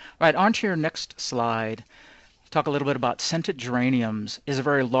 Right, on to your next slide. Talk a little bit about scented geraniums. Is a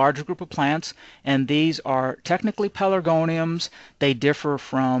very large group of plants, and these are technically pelargoniums. They differ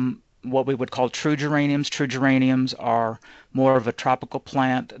from what we would call true geraniums. True geraniums are more of a tropical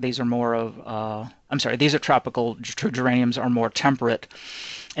plant. These are more of, these are tropical. True geraniums are more temperate.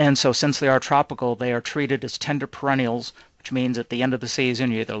 And so since they are tropical, they are treated as tender perennials, which means at the end of the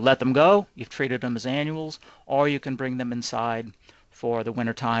season, you either let them go, you've treated them as annuals, or you can bring them inside for the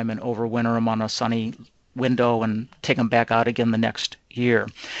wintertime and overwinter them on a sunny window and take them back out again the next year.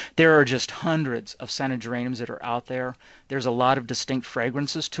 There are just hundreds of scented geraniums that are out there. There's a lot of distinct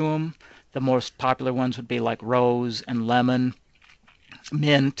fragrances to them. The most popular ones would be like rose and lemon,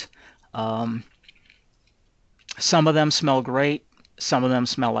 mint. Some of them smell great. Some of them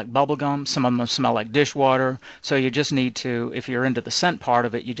smell like bubblegum. Some of them smell like dishwater. So you just need to, if you're into the scent part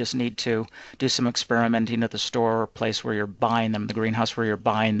of it, you just need to do some experimenting at the store or place where you're buying them, the greenhouse where you're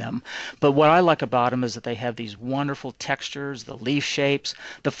buying them. But what I like about them is that they have these wonderful textures, the leaf shapes.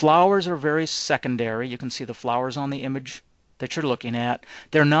 The flowers are very secondary. You can see the flowers on the image that you're looking at.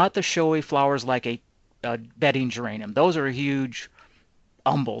 They're not the showy flowers like a bedding geranium. Those are huge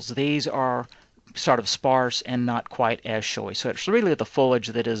umbels. These are sort of sparse and not quite as showy. So it's really the foliage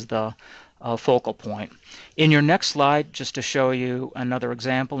that is the focal point. In your next slide, just to show you another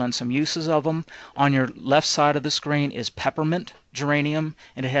example and some uses of them, on your left side of the screen is peppermint geranium,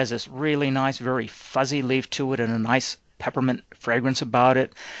 and it has this really nice, very fuzzy leaf to it and a nice peppermint fragrance about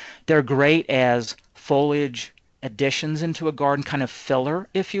it. They're great as foliage additions into a garden, kind of filler,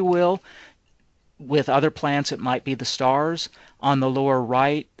 if you will. With other plants, it might be the stars. On the lower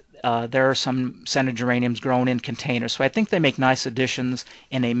right, there are some scented geraniums grown in containers. So I think they make nice additions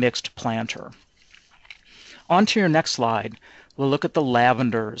in a mixed planter. On to your next slide, we'll look at the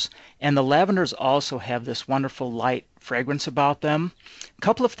lavenders. And the lavenders also have this wonderful light fragrance about them. A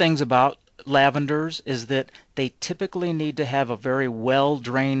couple of things about lavenders is that they typically need to have a very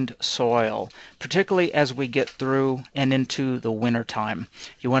well-drained soil, particularly as we get through and into the wintertime.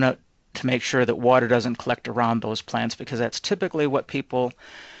 You want to make sure that water doesn't collect around those plants, because that's typically what people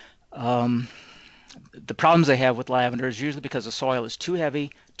The problems they have with lavender is usually because the soil is too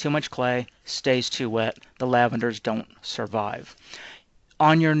heavy, too much clay, stays too wet. The lavenders don't survive.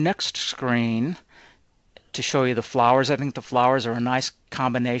 On your next screen, to show you the flowers, I think the flowers are a nice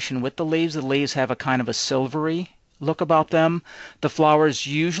combination with the leaves. The leaves have a kind of a silvery look about them. The flowers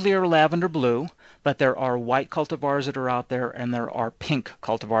usually are lavender blue, but there are white cultivars that are out there, and there are pink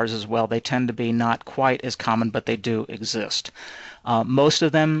cultivars as well. They tend to be not quite as common, but they do exist. Most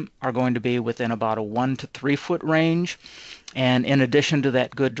of them are going to be within about a 1 to 3 foot range, and in addition to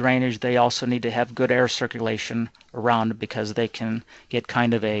that good drainage, they also need to have good air circulation around because they can get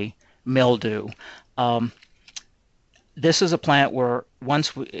kind of a mildew. This is a plant where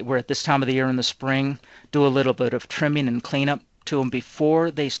once we're at this time of the year in the spring, do a little bit of trimming and cleanup to them before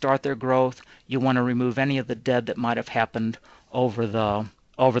they start their growth. You want to remove any of the dead that might have happened over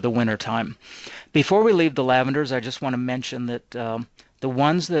the winter time. Before we leave the lavenders, I just want to mention that the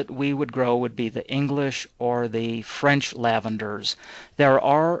ones that we would grow would be the English or the French lavenders. There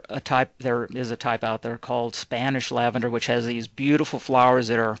is a type out there called Spanish lavender, which has these beautiful flowers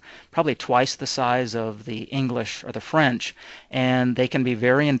that are probably twice the size of the English or the French, and they can be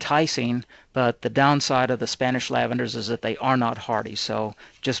very enticing, but the downside of the Spanish lavenders is that they are not hardy, so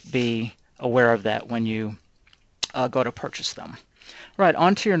just be aware of that when you go to purchase them. Right,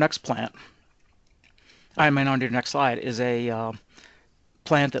 on to your next plant. On to your next slide is a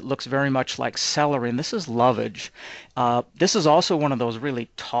plant that looks very much like celery, and this is lovage. This is also one of those really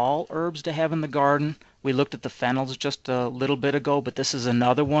tall herbs to have in the garden. We looked at the fennels just a little bit ago, but this is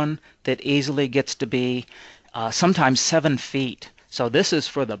another one that easily gets to be sometimes 7 feet. So this is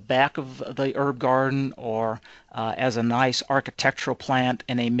for the back of the herb garden or as a nice architectural plant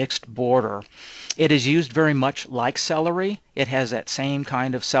in a mixed border. It is used very much like celery. It has that same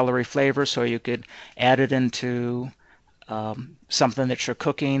kind of celery flavor, so you could add it into something that you're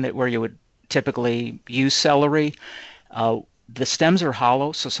cooking where you would typically use celery. The stems are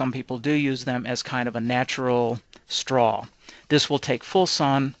hollow, so some people do use them as kind of a natural straw. This will take full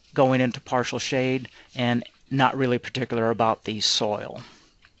sun going into partial shade and not really particular about the soil.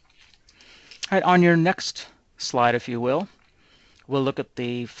 All right, on your next slide, if you will, we'll look at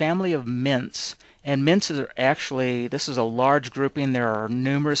the family of mints. And mints are actually, this is a large grouping. There are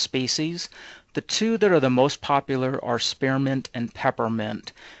numerous species. The two that are the most popular are spearmint and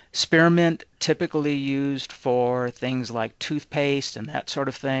peppermint. Spearmint typically used for things like toothpaste and that sort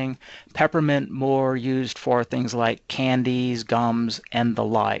of thing. Peppermint more used for things like candies, gums, and the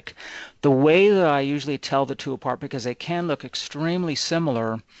like. The way that I usually tell the two apart, because they can look extremely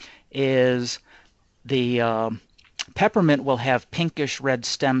similar, is the peppermint will have pinkish red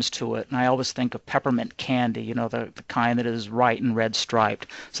stems to it, and I always think of peppermint candy, you know, the kind that is white and red striped.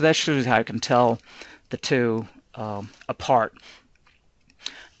 So that's usually how I can tell the two apart.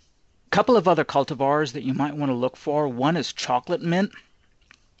 A couple of other cultivars that you might want to look for. One is chocolate mint,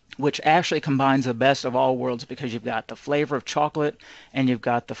 which actually combines the best of all worlds because you've got the flavor of chocolate and you've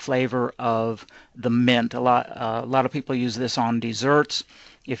got the flavor of the mint. A lot of people use this on desserts.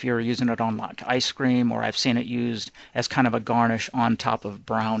 If you're using it on like ice cream, or I've seen it used as kind of a garnish on top of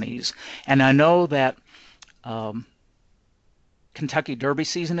brownies. And I know that Kentucky Derby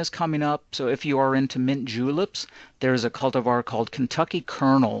season is coming up, so if you are into mint juleps, there's a cultivar called Kentucky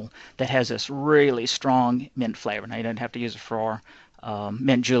Colonel that has this really strong mint flavor. Now, you don't have to use it for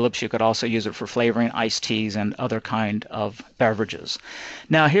mint juleps. You could also use it for flavoring iced teas and other kind of beverages.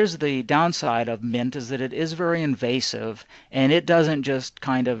 Now, here's the downside of mint is that it is very invasive, and it doesn't just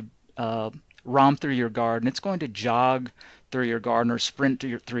kind of romp through your garden. It's going to jog through your garden or sprint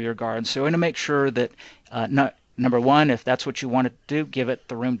through your garden. So you want to make sure that number one, if that's what you want to do, give it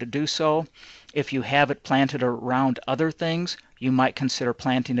the room to do so. If you have it planted around other things, you might consider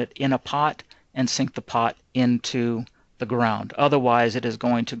planting it in a pot and sink the pot into the ground. Otherwise, it is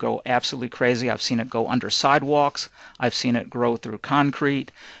going to go absolutely crazy. I've seen it go under sidewalks. I've seen it grow through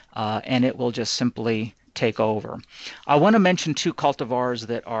concrete, and it will just simply take over. I want to mention two cultivars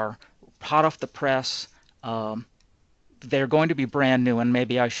that are hot off the press. They're going to be brand new, and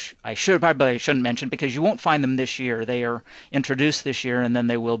maybe I shouldn't mention because you won't find them this year. They are introduced this year, and then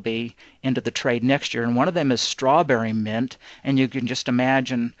they will be into the trade next year. And one of them is strawberry mint, and you can just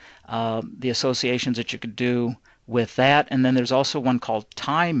imagine the associations that you could do with that. And then there's also one called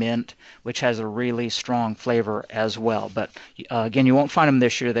Thai mint, which has a really strong flavor as well. But again, you won't find them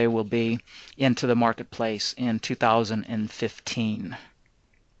this year. They will be into the marketplace in 2015.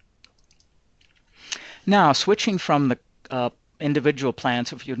 Now, switching from the individual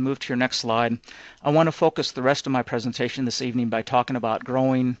plants, if you'd move to your next slide, I want to focus the rest of my presentation this evening by talking about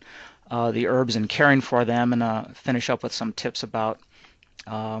growing the herbs and caring for them, and finish up with some tips about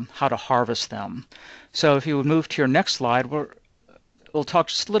how to harvest them. So if you would move to your next slide, we'll talk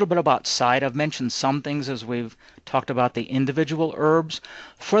just a little bit about site. I've mentioned some things as we've talked about the individual herbs.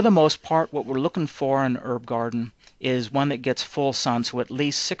 For the most part, what we're looking for in an herb garden is one that gets full sun, so at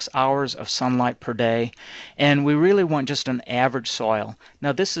least 6 hours of sunlight per day. And we really want just an average soil.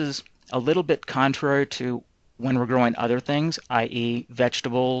 Now, this is a little bit contrary to when we're growing other things, i.e.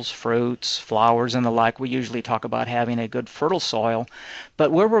 vegetables, fruits, flowers, and the like. We usually talk about having a good fertile soil.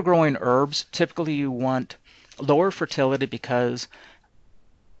 But where we're growing herbs, typically you want lower fertility because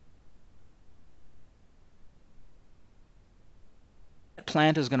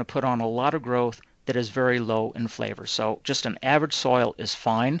plant is going to put on a lot of growth that is very low in flavor. So just an average soil is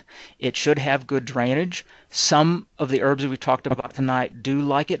fine. It should have good drainage. Some of the herbs that we talked about tonight do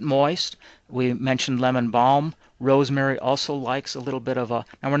like it moist. We mentioned lemon balm. Rosemary also likes a little bit of a,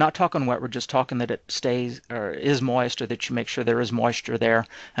 now we're not talking wet, we're just talking that it stays or is moist, or that you make sure there is moisture there.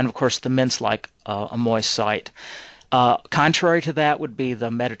 And of course the mints like a moist site. Contrary to that would be the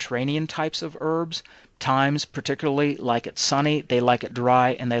Mediterranean types of herbs. Thymes particularly like it sunny, they like it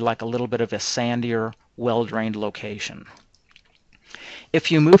dry, and they like a little bit of a sandier, well-drained location.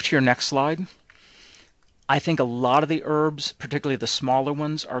 If you move to your next slide, I think a lot of the herbs, particularly the smaller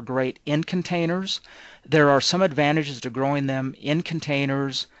ones, are great in containers. There are some advantages to growing them in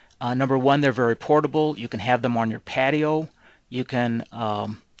containers. Number one, they're very portable. You can have them on your patio. You can,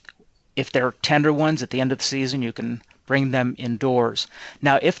 if they're tender ones at the end of the season, you can bring them indoors.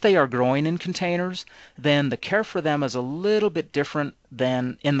 Now, if they are growing in containers, then the care for them is a little bit different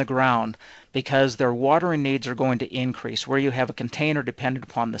than in the ground because their watering needs are going to increase. Where you have a container, depending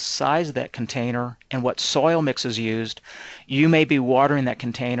upon the size of that container and what soil mix is used, you may be watering that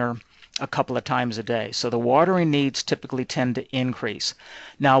container a couple of times a day. So the watering needs typically tend to increase.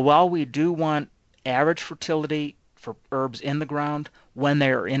 Now, while we do want average fertility for herbs in the ground, when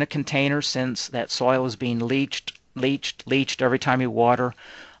they are in a container, since that soil is being leached every time you water,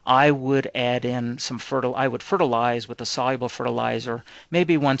 I would add in I would fertilize with a soluble fertilizer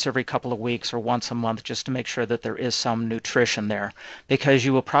maybe once every couple of weeks or once a month, just to make sure that there is some nutrition there, because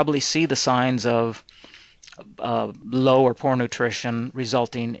you will probably see the signs of low or poor nutrition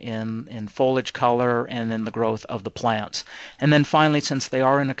resulting in foliage color and in the growth of the plants. And then finally, since they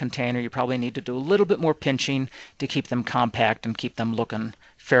are in a container, you probably need to do a little bit more pinching to keep them compact and keep them looking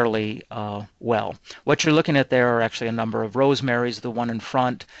fairly well. What you're looking at there are actually a number of rosemaries. The one in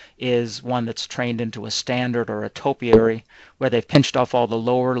front is one that's trained into a standard or a topiary, where they've pinched off all the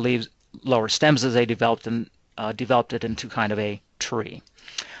lower leaves, lower stems as they developed, and developed it into kind of a tree.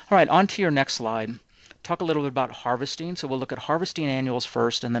 All right, on to your next slide. Talk a little bit about harvesting. So we'll look at harvesting annuals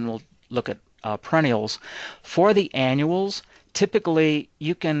first, and then we'll look at perennials. For the annuals, typically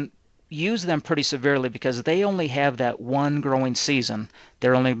you can use them pretty severely because they only have that one growing season.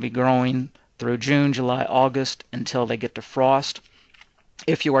 They'll only be growing through June, July, August until they get to frost.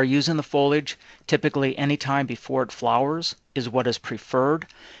 If you are using the foliage, typically any time before it flowers is what is preferred.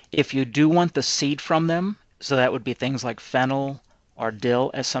 If you do want the seed from them, so that would be things like fennel or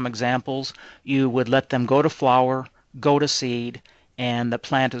dill as some examples, you would let them go to flower, go to seed, and the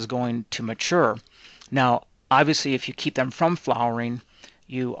plant is going to mature. Now, obviously, if you keep them from flowering,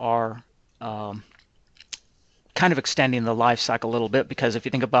 you are kind of extending the life cycle a little bit, because if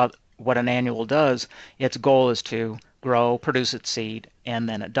you think about what an annual does, its goal is to grow, produce its seed, and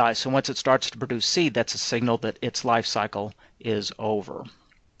then it dies. So once it starts to produce seed, that's a signal that its life cycle is over.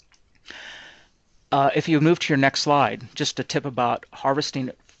 If you move to your next slide, just a tip about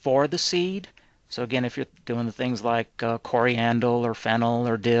harvesting for the seed. So again, if you're doing the things like coriandel or fennel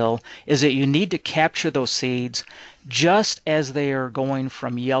or dill, is that you need to capture those seeds just as they are going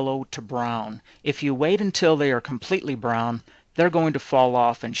from yellow to brown. If you wait until they are completely brown, they're going to fall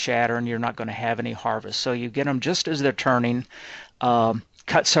off and shatter, and you're not going to have any harvest. So you get them just as they're turning.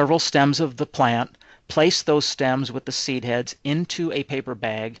 Cut several stems of the plant, place those stems with the seed heads into a paper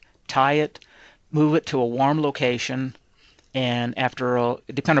bag, tie it, move it to a warm location, and after,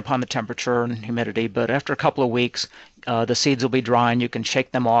 depending upon the temperature and humidity, but after a couple of weeks, the seeds will be dry and you can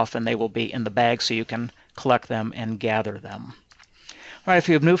shake them off and they will be in the bag so you can collect them and gather them. All right, if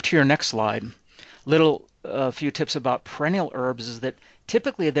you move to your next slide, a few tips about perennial herbs is that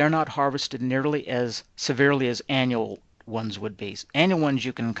typically they're not harvested nearly as severely as annual ones would be. Annual ones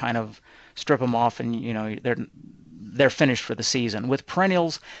you can kind of strip them off and they're finished for the season. With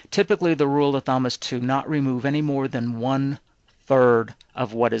perennials, typically the rule of thumb is to not remove any more than 1/3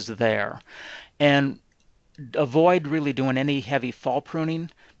 of what is there. And avoid really doing any heavy fall pruning.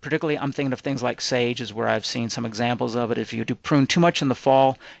 Particularly, I'm thinking of things like sage is where I've seen some examples of it. If you do prune too much in the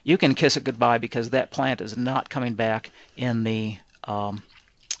fall, you can kiss it goodbye because that plant is not coming back in the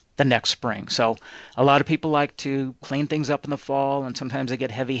the next spring. So a lot of people like to clean things up in the fall, and sometimes they get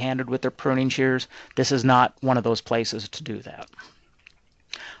heavy-handed with their pruning shears. This is not one of those places to do that.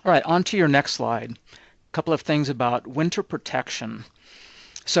 All right, on to your next slide. A couple of things about winter protection.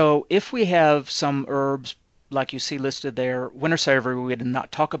 So if we have some herbs like you see listed there, winter savory we did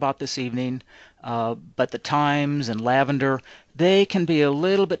not talk about this evening, but the thymes and lavender, they can be a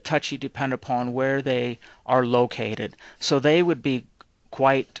little bit touchy depending upon where they are located. So they would be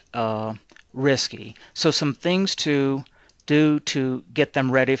quite risky. So some things to do to get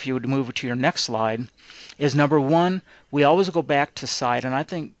them ready, if you would move to your next slide, is number one, we always go back to site, and I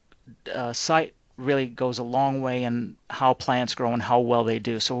think site really goes a long way in how plants grow and how well they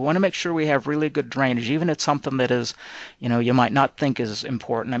do. So we want to make sure we have really good drainage, even if it's something that is, you might not think is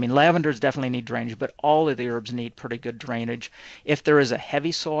important. I mean, lavenders definitely need drainage, but all of the herbs need pretty good drainage. If there is a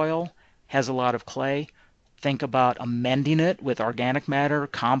heavy soil, has a lot of clay, think about amending it with organic matter,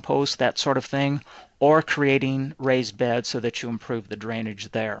 compost, that sort of thing, or creating raised beds so that you improve the drainage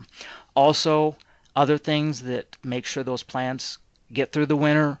there. Also, other things that make sure those plants get through the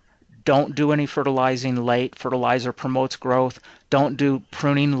winter: don't do any fertilizing late. Fertilizer promotes growth. Don't do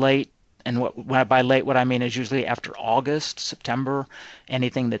pruning late. And by late, what I mean is usually after August, September.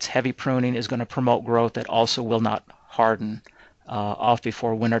 Anything that's heavy pruning is going to promote growth that also will not harden off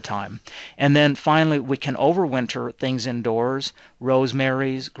before wintertime. And then finally, we can overwinter things indoors.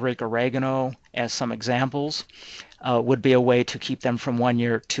 Rosemaries, Greek oregano, as some examples, would be a way to keep them from one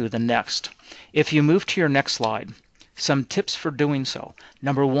year to the next. If you move to your next slide, some tips for doing so.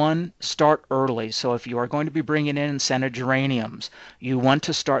 Number one, start early. So if you are going to be bringing in scented geraniums, you want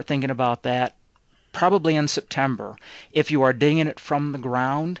to start thinking about that probably in September. If you are digging it from the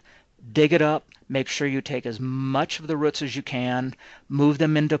ground, dig it up. Make sure you take as much of the roots as you can, move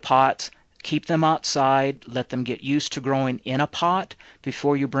them into pots, keep them outside, let them get used to growing in a pot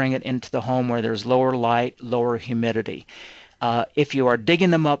before you bring it into the home where there's lower light, lower humidity. If you are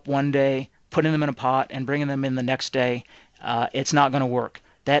digging them up one day, putting them in a pot, and bringing them in the next day, it's not going to work.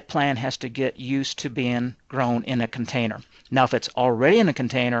 That plant has to get used to being grown in a container. Now, if it's already in a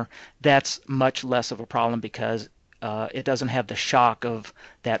container, that's much less of a problem because it doesn't have the shock of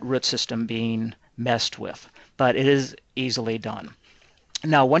that root system being messed with. But it is easily done.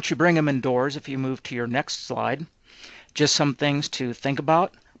 Now, once you bring them indoors, if you move to your next slide, just some things to think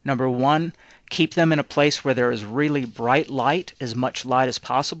about. Number one, keep them in a place where there is really bright light, as much light as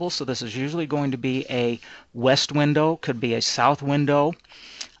possible. So this is usually going to be a west window, could be a south window.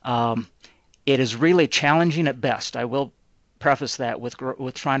 It is really challenging at best. I will preface that with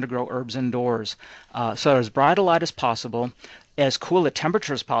trying to grow herbs indoors. So as bright a light as possible, as cool a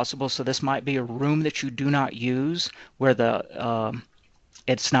temperature as possible. So this might be a room that you do not use where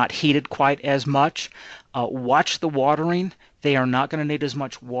it's not heated quite as much. Watch the watering. They are not going to need as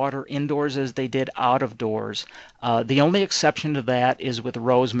much water indoors as they did out of doors. The only exception to that is with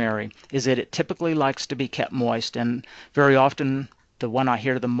rosemary, is that it typically likes to be kept moist. And very often the one I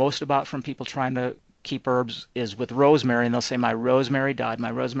hear the most about from people trying to keep herbs is with rosemary, and they'll say, my rosemary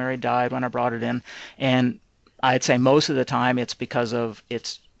died when I brought it in. And I'd say most of the time it's because of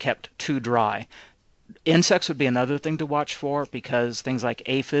it's kept too dry. Insects would be another thing to watch for because things like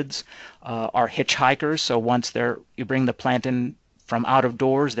aphids are hitchhikers. So once you bring the plant in from out of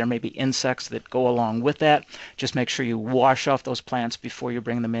doors, there may be insects that go along with that. Just make sure you wash off those plants before you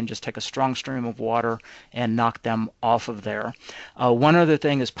bring them in. Just take a strong stream of water and knock them off of there. One other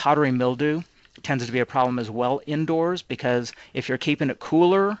thing is powdery mildew. It tends to be a problem as well indoors because if you're keeping it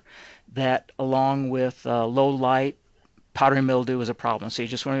cooler, that along with low light, powdery mildew is a problem. So you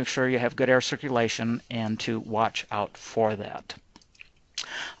just want to make sure you have good air circulation and to watch out for that.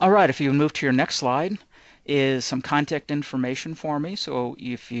 All right, if you move to your next slide, is some contact information for me. So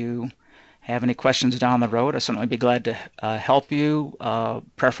if you have any questions down the road, I'd certainly be glad to help you,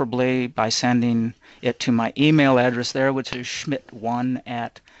 preferably by sending it to my email address there, which is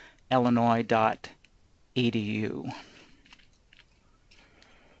schmidt1@illinois.edu.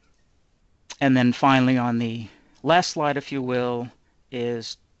 And then finally on the last slide, if you will,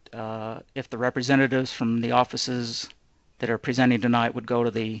 is if the representatives from the offices that are presenting tonight would go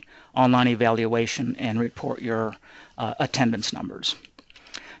to the online evaluation and report your attendance numbers.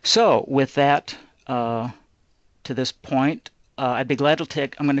 So with that, to this point, I'd be glad to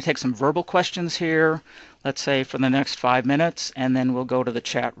I'm going to take some verbal questions here, let's say for the next 5 minutes, and then we'll go to the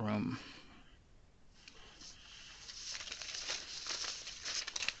chat room.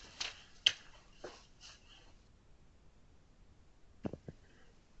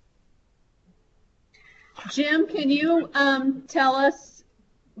 Jim, can you tell us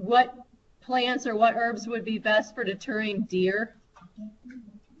what plants or what herbs would be best for deterring deer?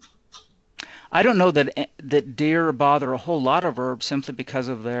 I don't know that deer bother a whole lot of herbs simply because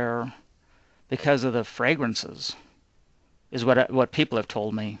of the fragrances, is what people have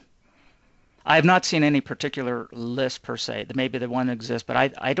told me. I have not seen any particular list per se. Maybe the one exists, but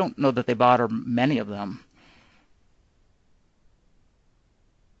I don't know that they bother many of them.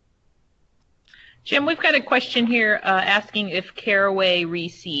 Jim, we've got a question here asking if caraway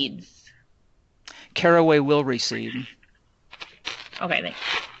reseeds. Caraway will reseed. Okay, thanks.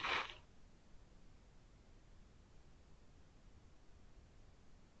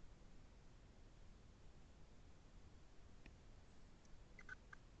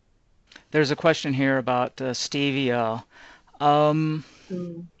 There's a question here about stevia. Um,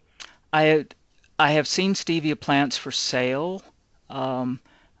 Mm. I I have seen stevia plants for sale. Um,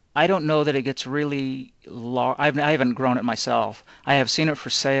 I don't know that it gets really large. I haven't grown it myself. I have seen it for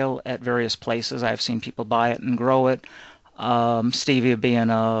sale at various places. I've seen people buy it and grow it. Stevia being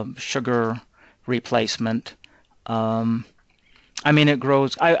a sugar replacement. Um, I mean, it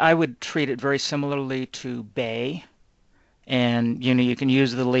grows. I would treat it very similarly to bay, and you can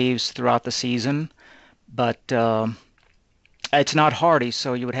use the leaves throughout the season, but it's not hardy,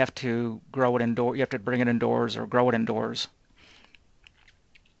 so you would have to grow it indoor. You have to bring it indoors or grow it indoors.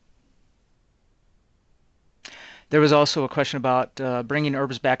 There was also a question about bringing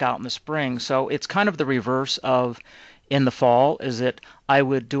herbs back out in the spring. So it's kind of the reverse of in the fall, is that I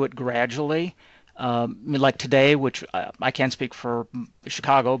would do it gradually. Like today, which I can't speak for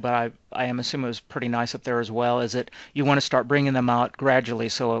Chicago, but I am assuming it was pretty nice up there as well, is that you want to start bringing them out gradually.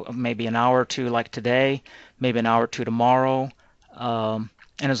 So maybe an hour or two like today, maybe an hour or two tomorrow.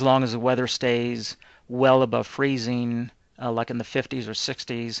 And as long as the weather stays well above freezing, like in the 50s or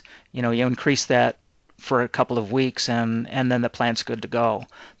 60s, you increase that for a couple of weeks and then the plant's good to go.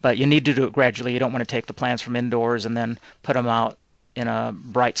 But you need to do it gradually. You don't want to take the plants from indoors and then put them out in a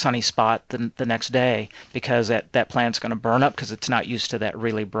bright sunny spot the next day, because that plant's going to burn up because it's not used to that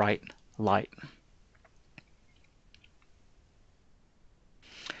really bright light.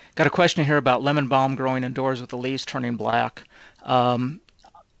 Got a question here about lemon balm growing indoors with the leaves turning black. Um,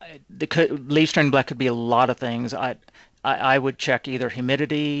 Leaves turning black could be a lot of things. I would check either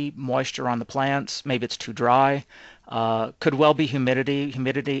humidity, moisture on the plants. Maybe it's too dry. Could well be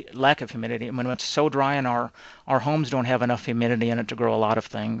humidity, lack of humidity. When it's so dry and our homes don't have enough humidity in it to grow a lot of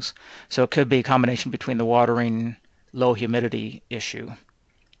things. So it could be a combination between the watering, low humidity issue.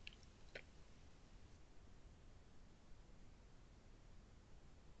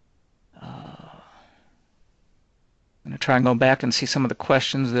 I'm going to try and go back and see some of the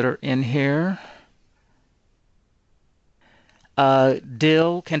questions that are in here. Can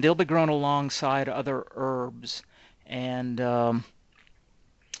dill be grown alongside other herbs? And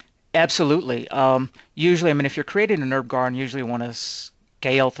absolutely. Usually, I mean, if you're creating an herb garden, usually you want to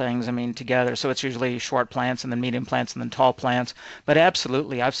scale things, I mean, together. So it's usually short plants and then medium plants and then tall plants. But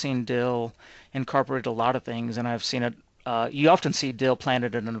absolutely, I've seen dill incorporate a lot of things, and I've seen it. You often see dill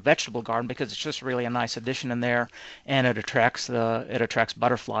planted in a vegetable garden because it's just really a nice addition in there, and it attracts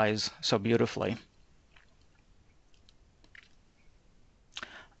butterflies so beautifully.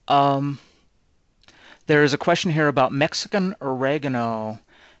 Um, there is a question here about Mexican oregano,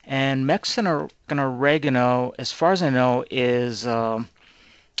 and Mexican oregano, as far as I know, is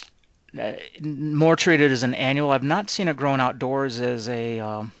more treated as an annual. I've not seen it grown outdoors as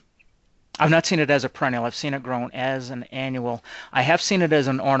I've not seen it as a perennial. I've seen it grown as an annual. I have seen it as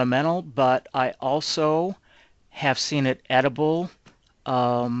an ornamental, but I also have seen it edible.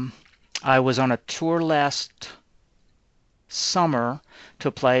 I was on a tour last summer to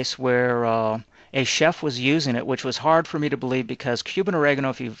a place where a chef was using it, which was hard for me to believe because Cuban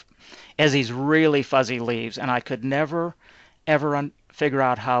oregano, has these really fuzzy leaves, and I could never ever figure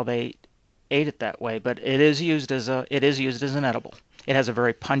out how they ate it that way. But it is used as an edible. It has a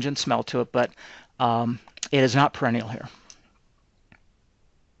very pungent smell to it, but it is not perennial here.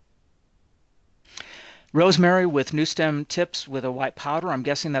 Rosemary with new stem tips with a white powder. I'm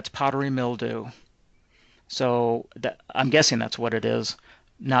guessing that's powdery mildew. So I'm guessing that's what it is,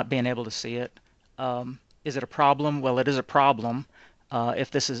 not being able to see it. Is it a problem? Well, it is a problem.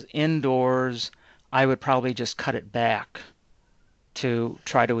 If this is indoors, I would probably just cut it back to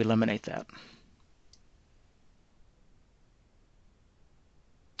try to eliminate that.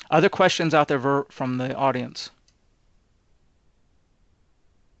 Other questions out there from the audience?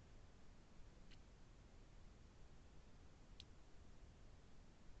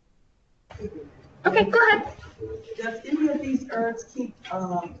 Okay, go ahead. Does any of these herbs keep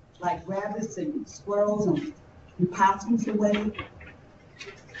like rabbits and squirrels and possums away?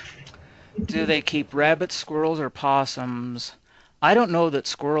 Do they keep rabbits, squirrels, or possums? I don't know that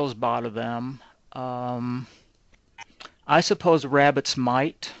squirrels bother them. Um, I suppose rabbits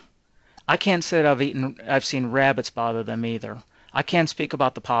might. I can't say that I've seen rabbits bother them either. I can't speak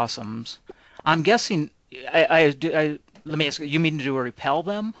about the possums. I'm guessing, let me ask you, you mean to repel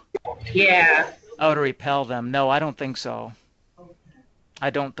them? Yeah. Oh, to repel them. No, I don't think so. I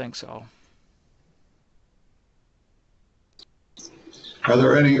don't think so. Are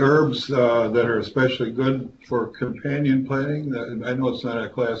there any herbs that are especially good for companion planting? I know it's not a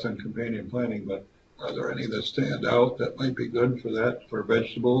class on companion planting, but are there any that stand out that might be good for that, for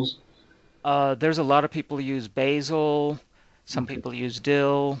vegetables? There's a lot of people who use basil. Some Okay. people use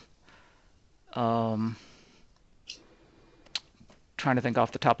dill. Um, Trying to think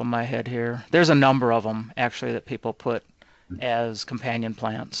off the top of my head here. There's a number of them actually that people put as companion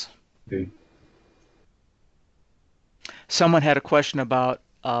plants. Okay. Someone had a question about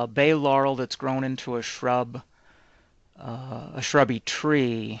bay laurel that's grown into a shrubby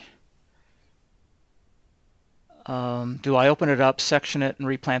tree. Do I open it up, section it, and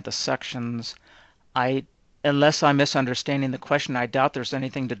replant the sections? Unless I'm misunderstanding the question, I doubt there's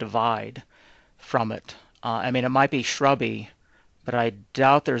anything to divide from it. I mean, it might be shrubby, but I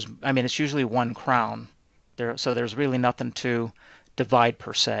doubt I mean, it's usually one crown there, so there's really nothing to divide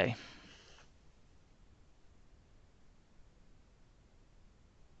per se.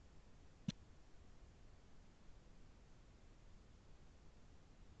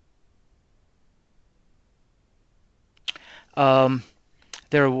 Um,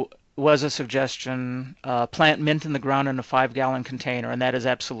 there was a suggestion, plant mint in the ground in a 5-gallon container, and that is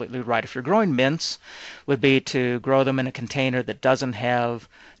absolutely right. If you're growing mints, would be to grow them in a container that doesn't have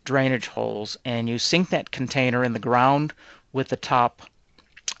drainage holes, and you sink that container in the ground with the top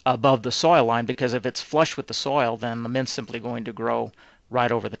above the soil line, because if it's flush with the soil, then the mint's simply going to grow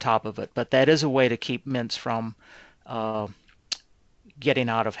right over the top of it. But that is a way to keep mints from uh, getting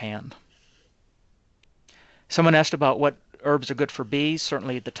out of hand. Someone asked about what herbs are good for bees.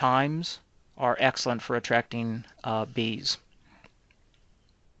 Certainly the thymes are excellent for attracting bees.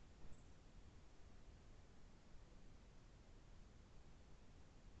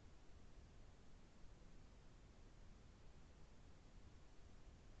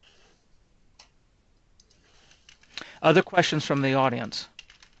 Other questions from the audience?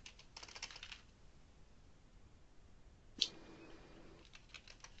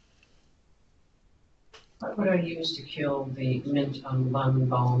 What would I use to kill the mint on lemon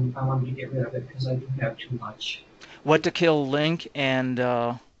balm if I wanted to get rid of it because I do have too much? What to kill link and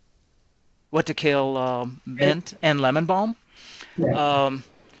what to kill mint and lemon balm? Yeah. Um,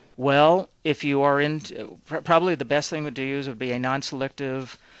 well, if you are into, probably the best thing to use would be a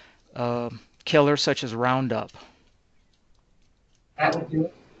non-selective uh, killer such as Roundup. That would do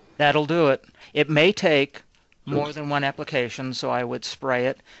it. That'll do it. It may take more than one application, so I would spray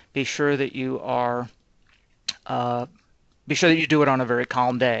it. Be sure that you are uh, be sure that you do it on a very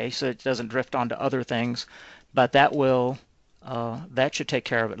calm day so it doesn't drift onto other things. But that should take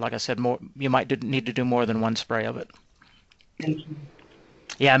care of it. Like I said, you might need to do more than one spray of it. Thank you.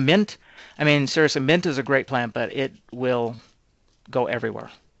 Yeah, mint. I mean, seriously, mint is a great plant, but it will go everywhere.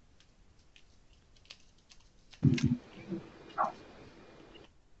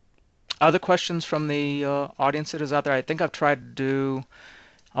 Other questions from the audience that is out there? I think I've tried to do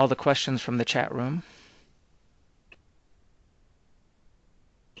all the questions from the chat room.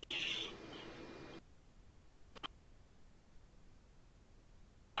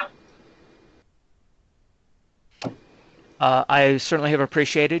 I certainly have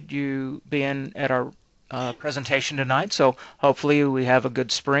appreciated you being at our presentation tonight. So hopefully we have a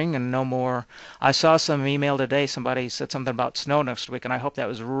good spring and no more. I saw some email today. Somebody said something about snow next week, and I hope that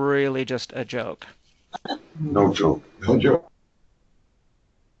was really just a joke. No joke. No joke.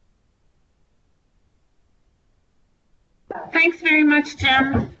 Thanks very much,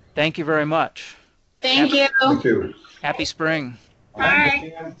 Jim. Thank you very much. Thank you. Thank you. Happy spring.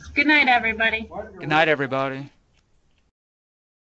 Bye. Good night, everybody. Good night, everybody.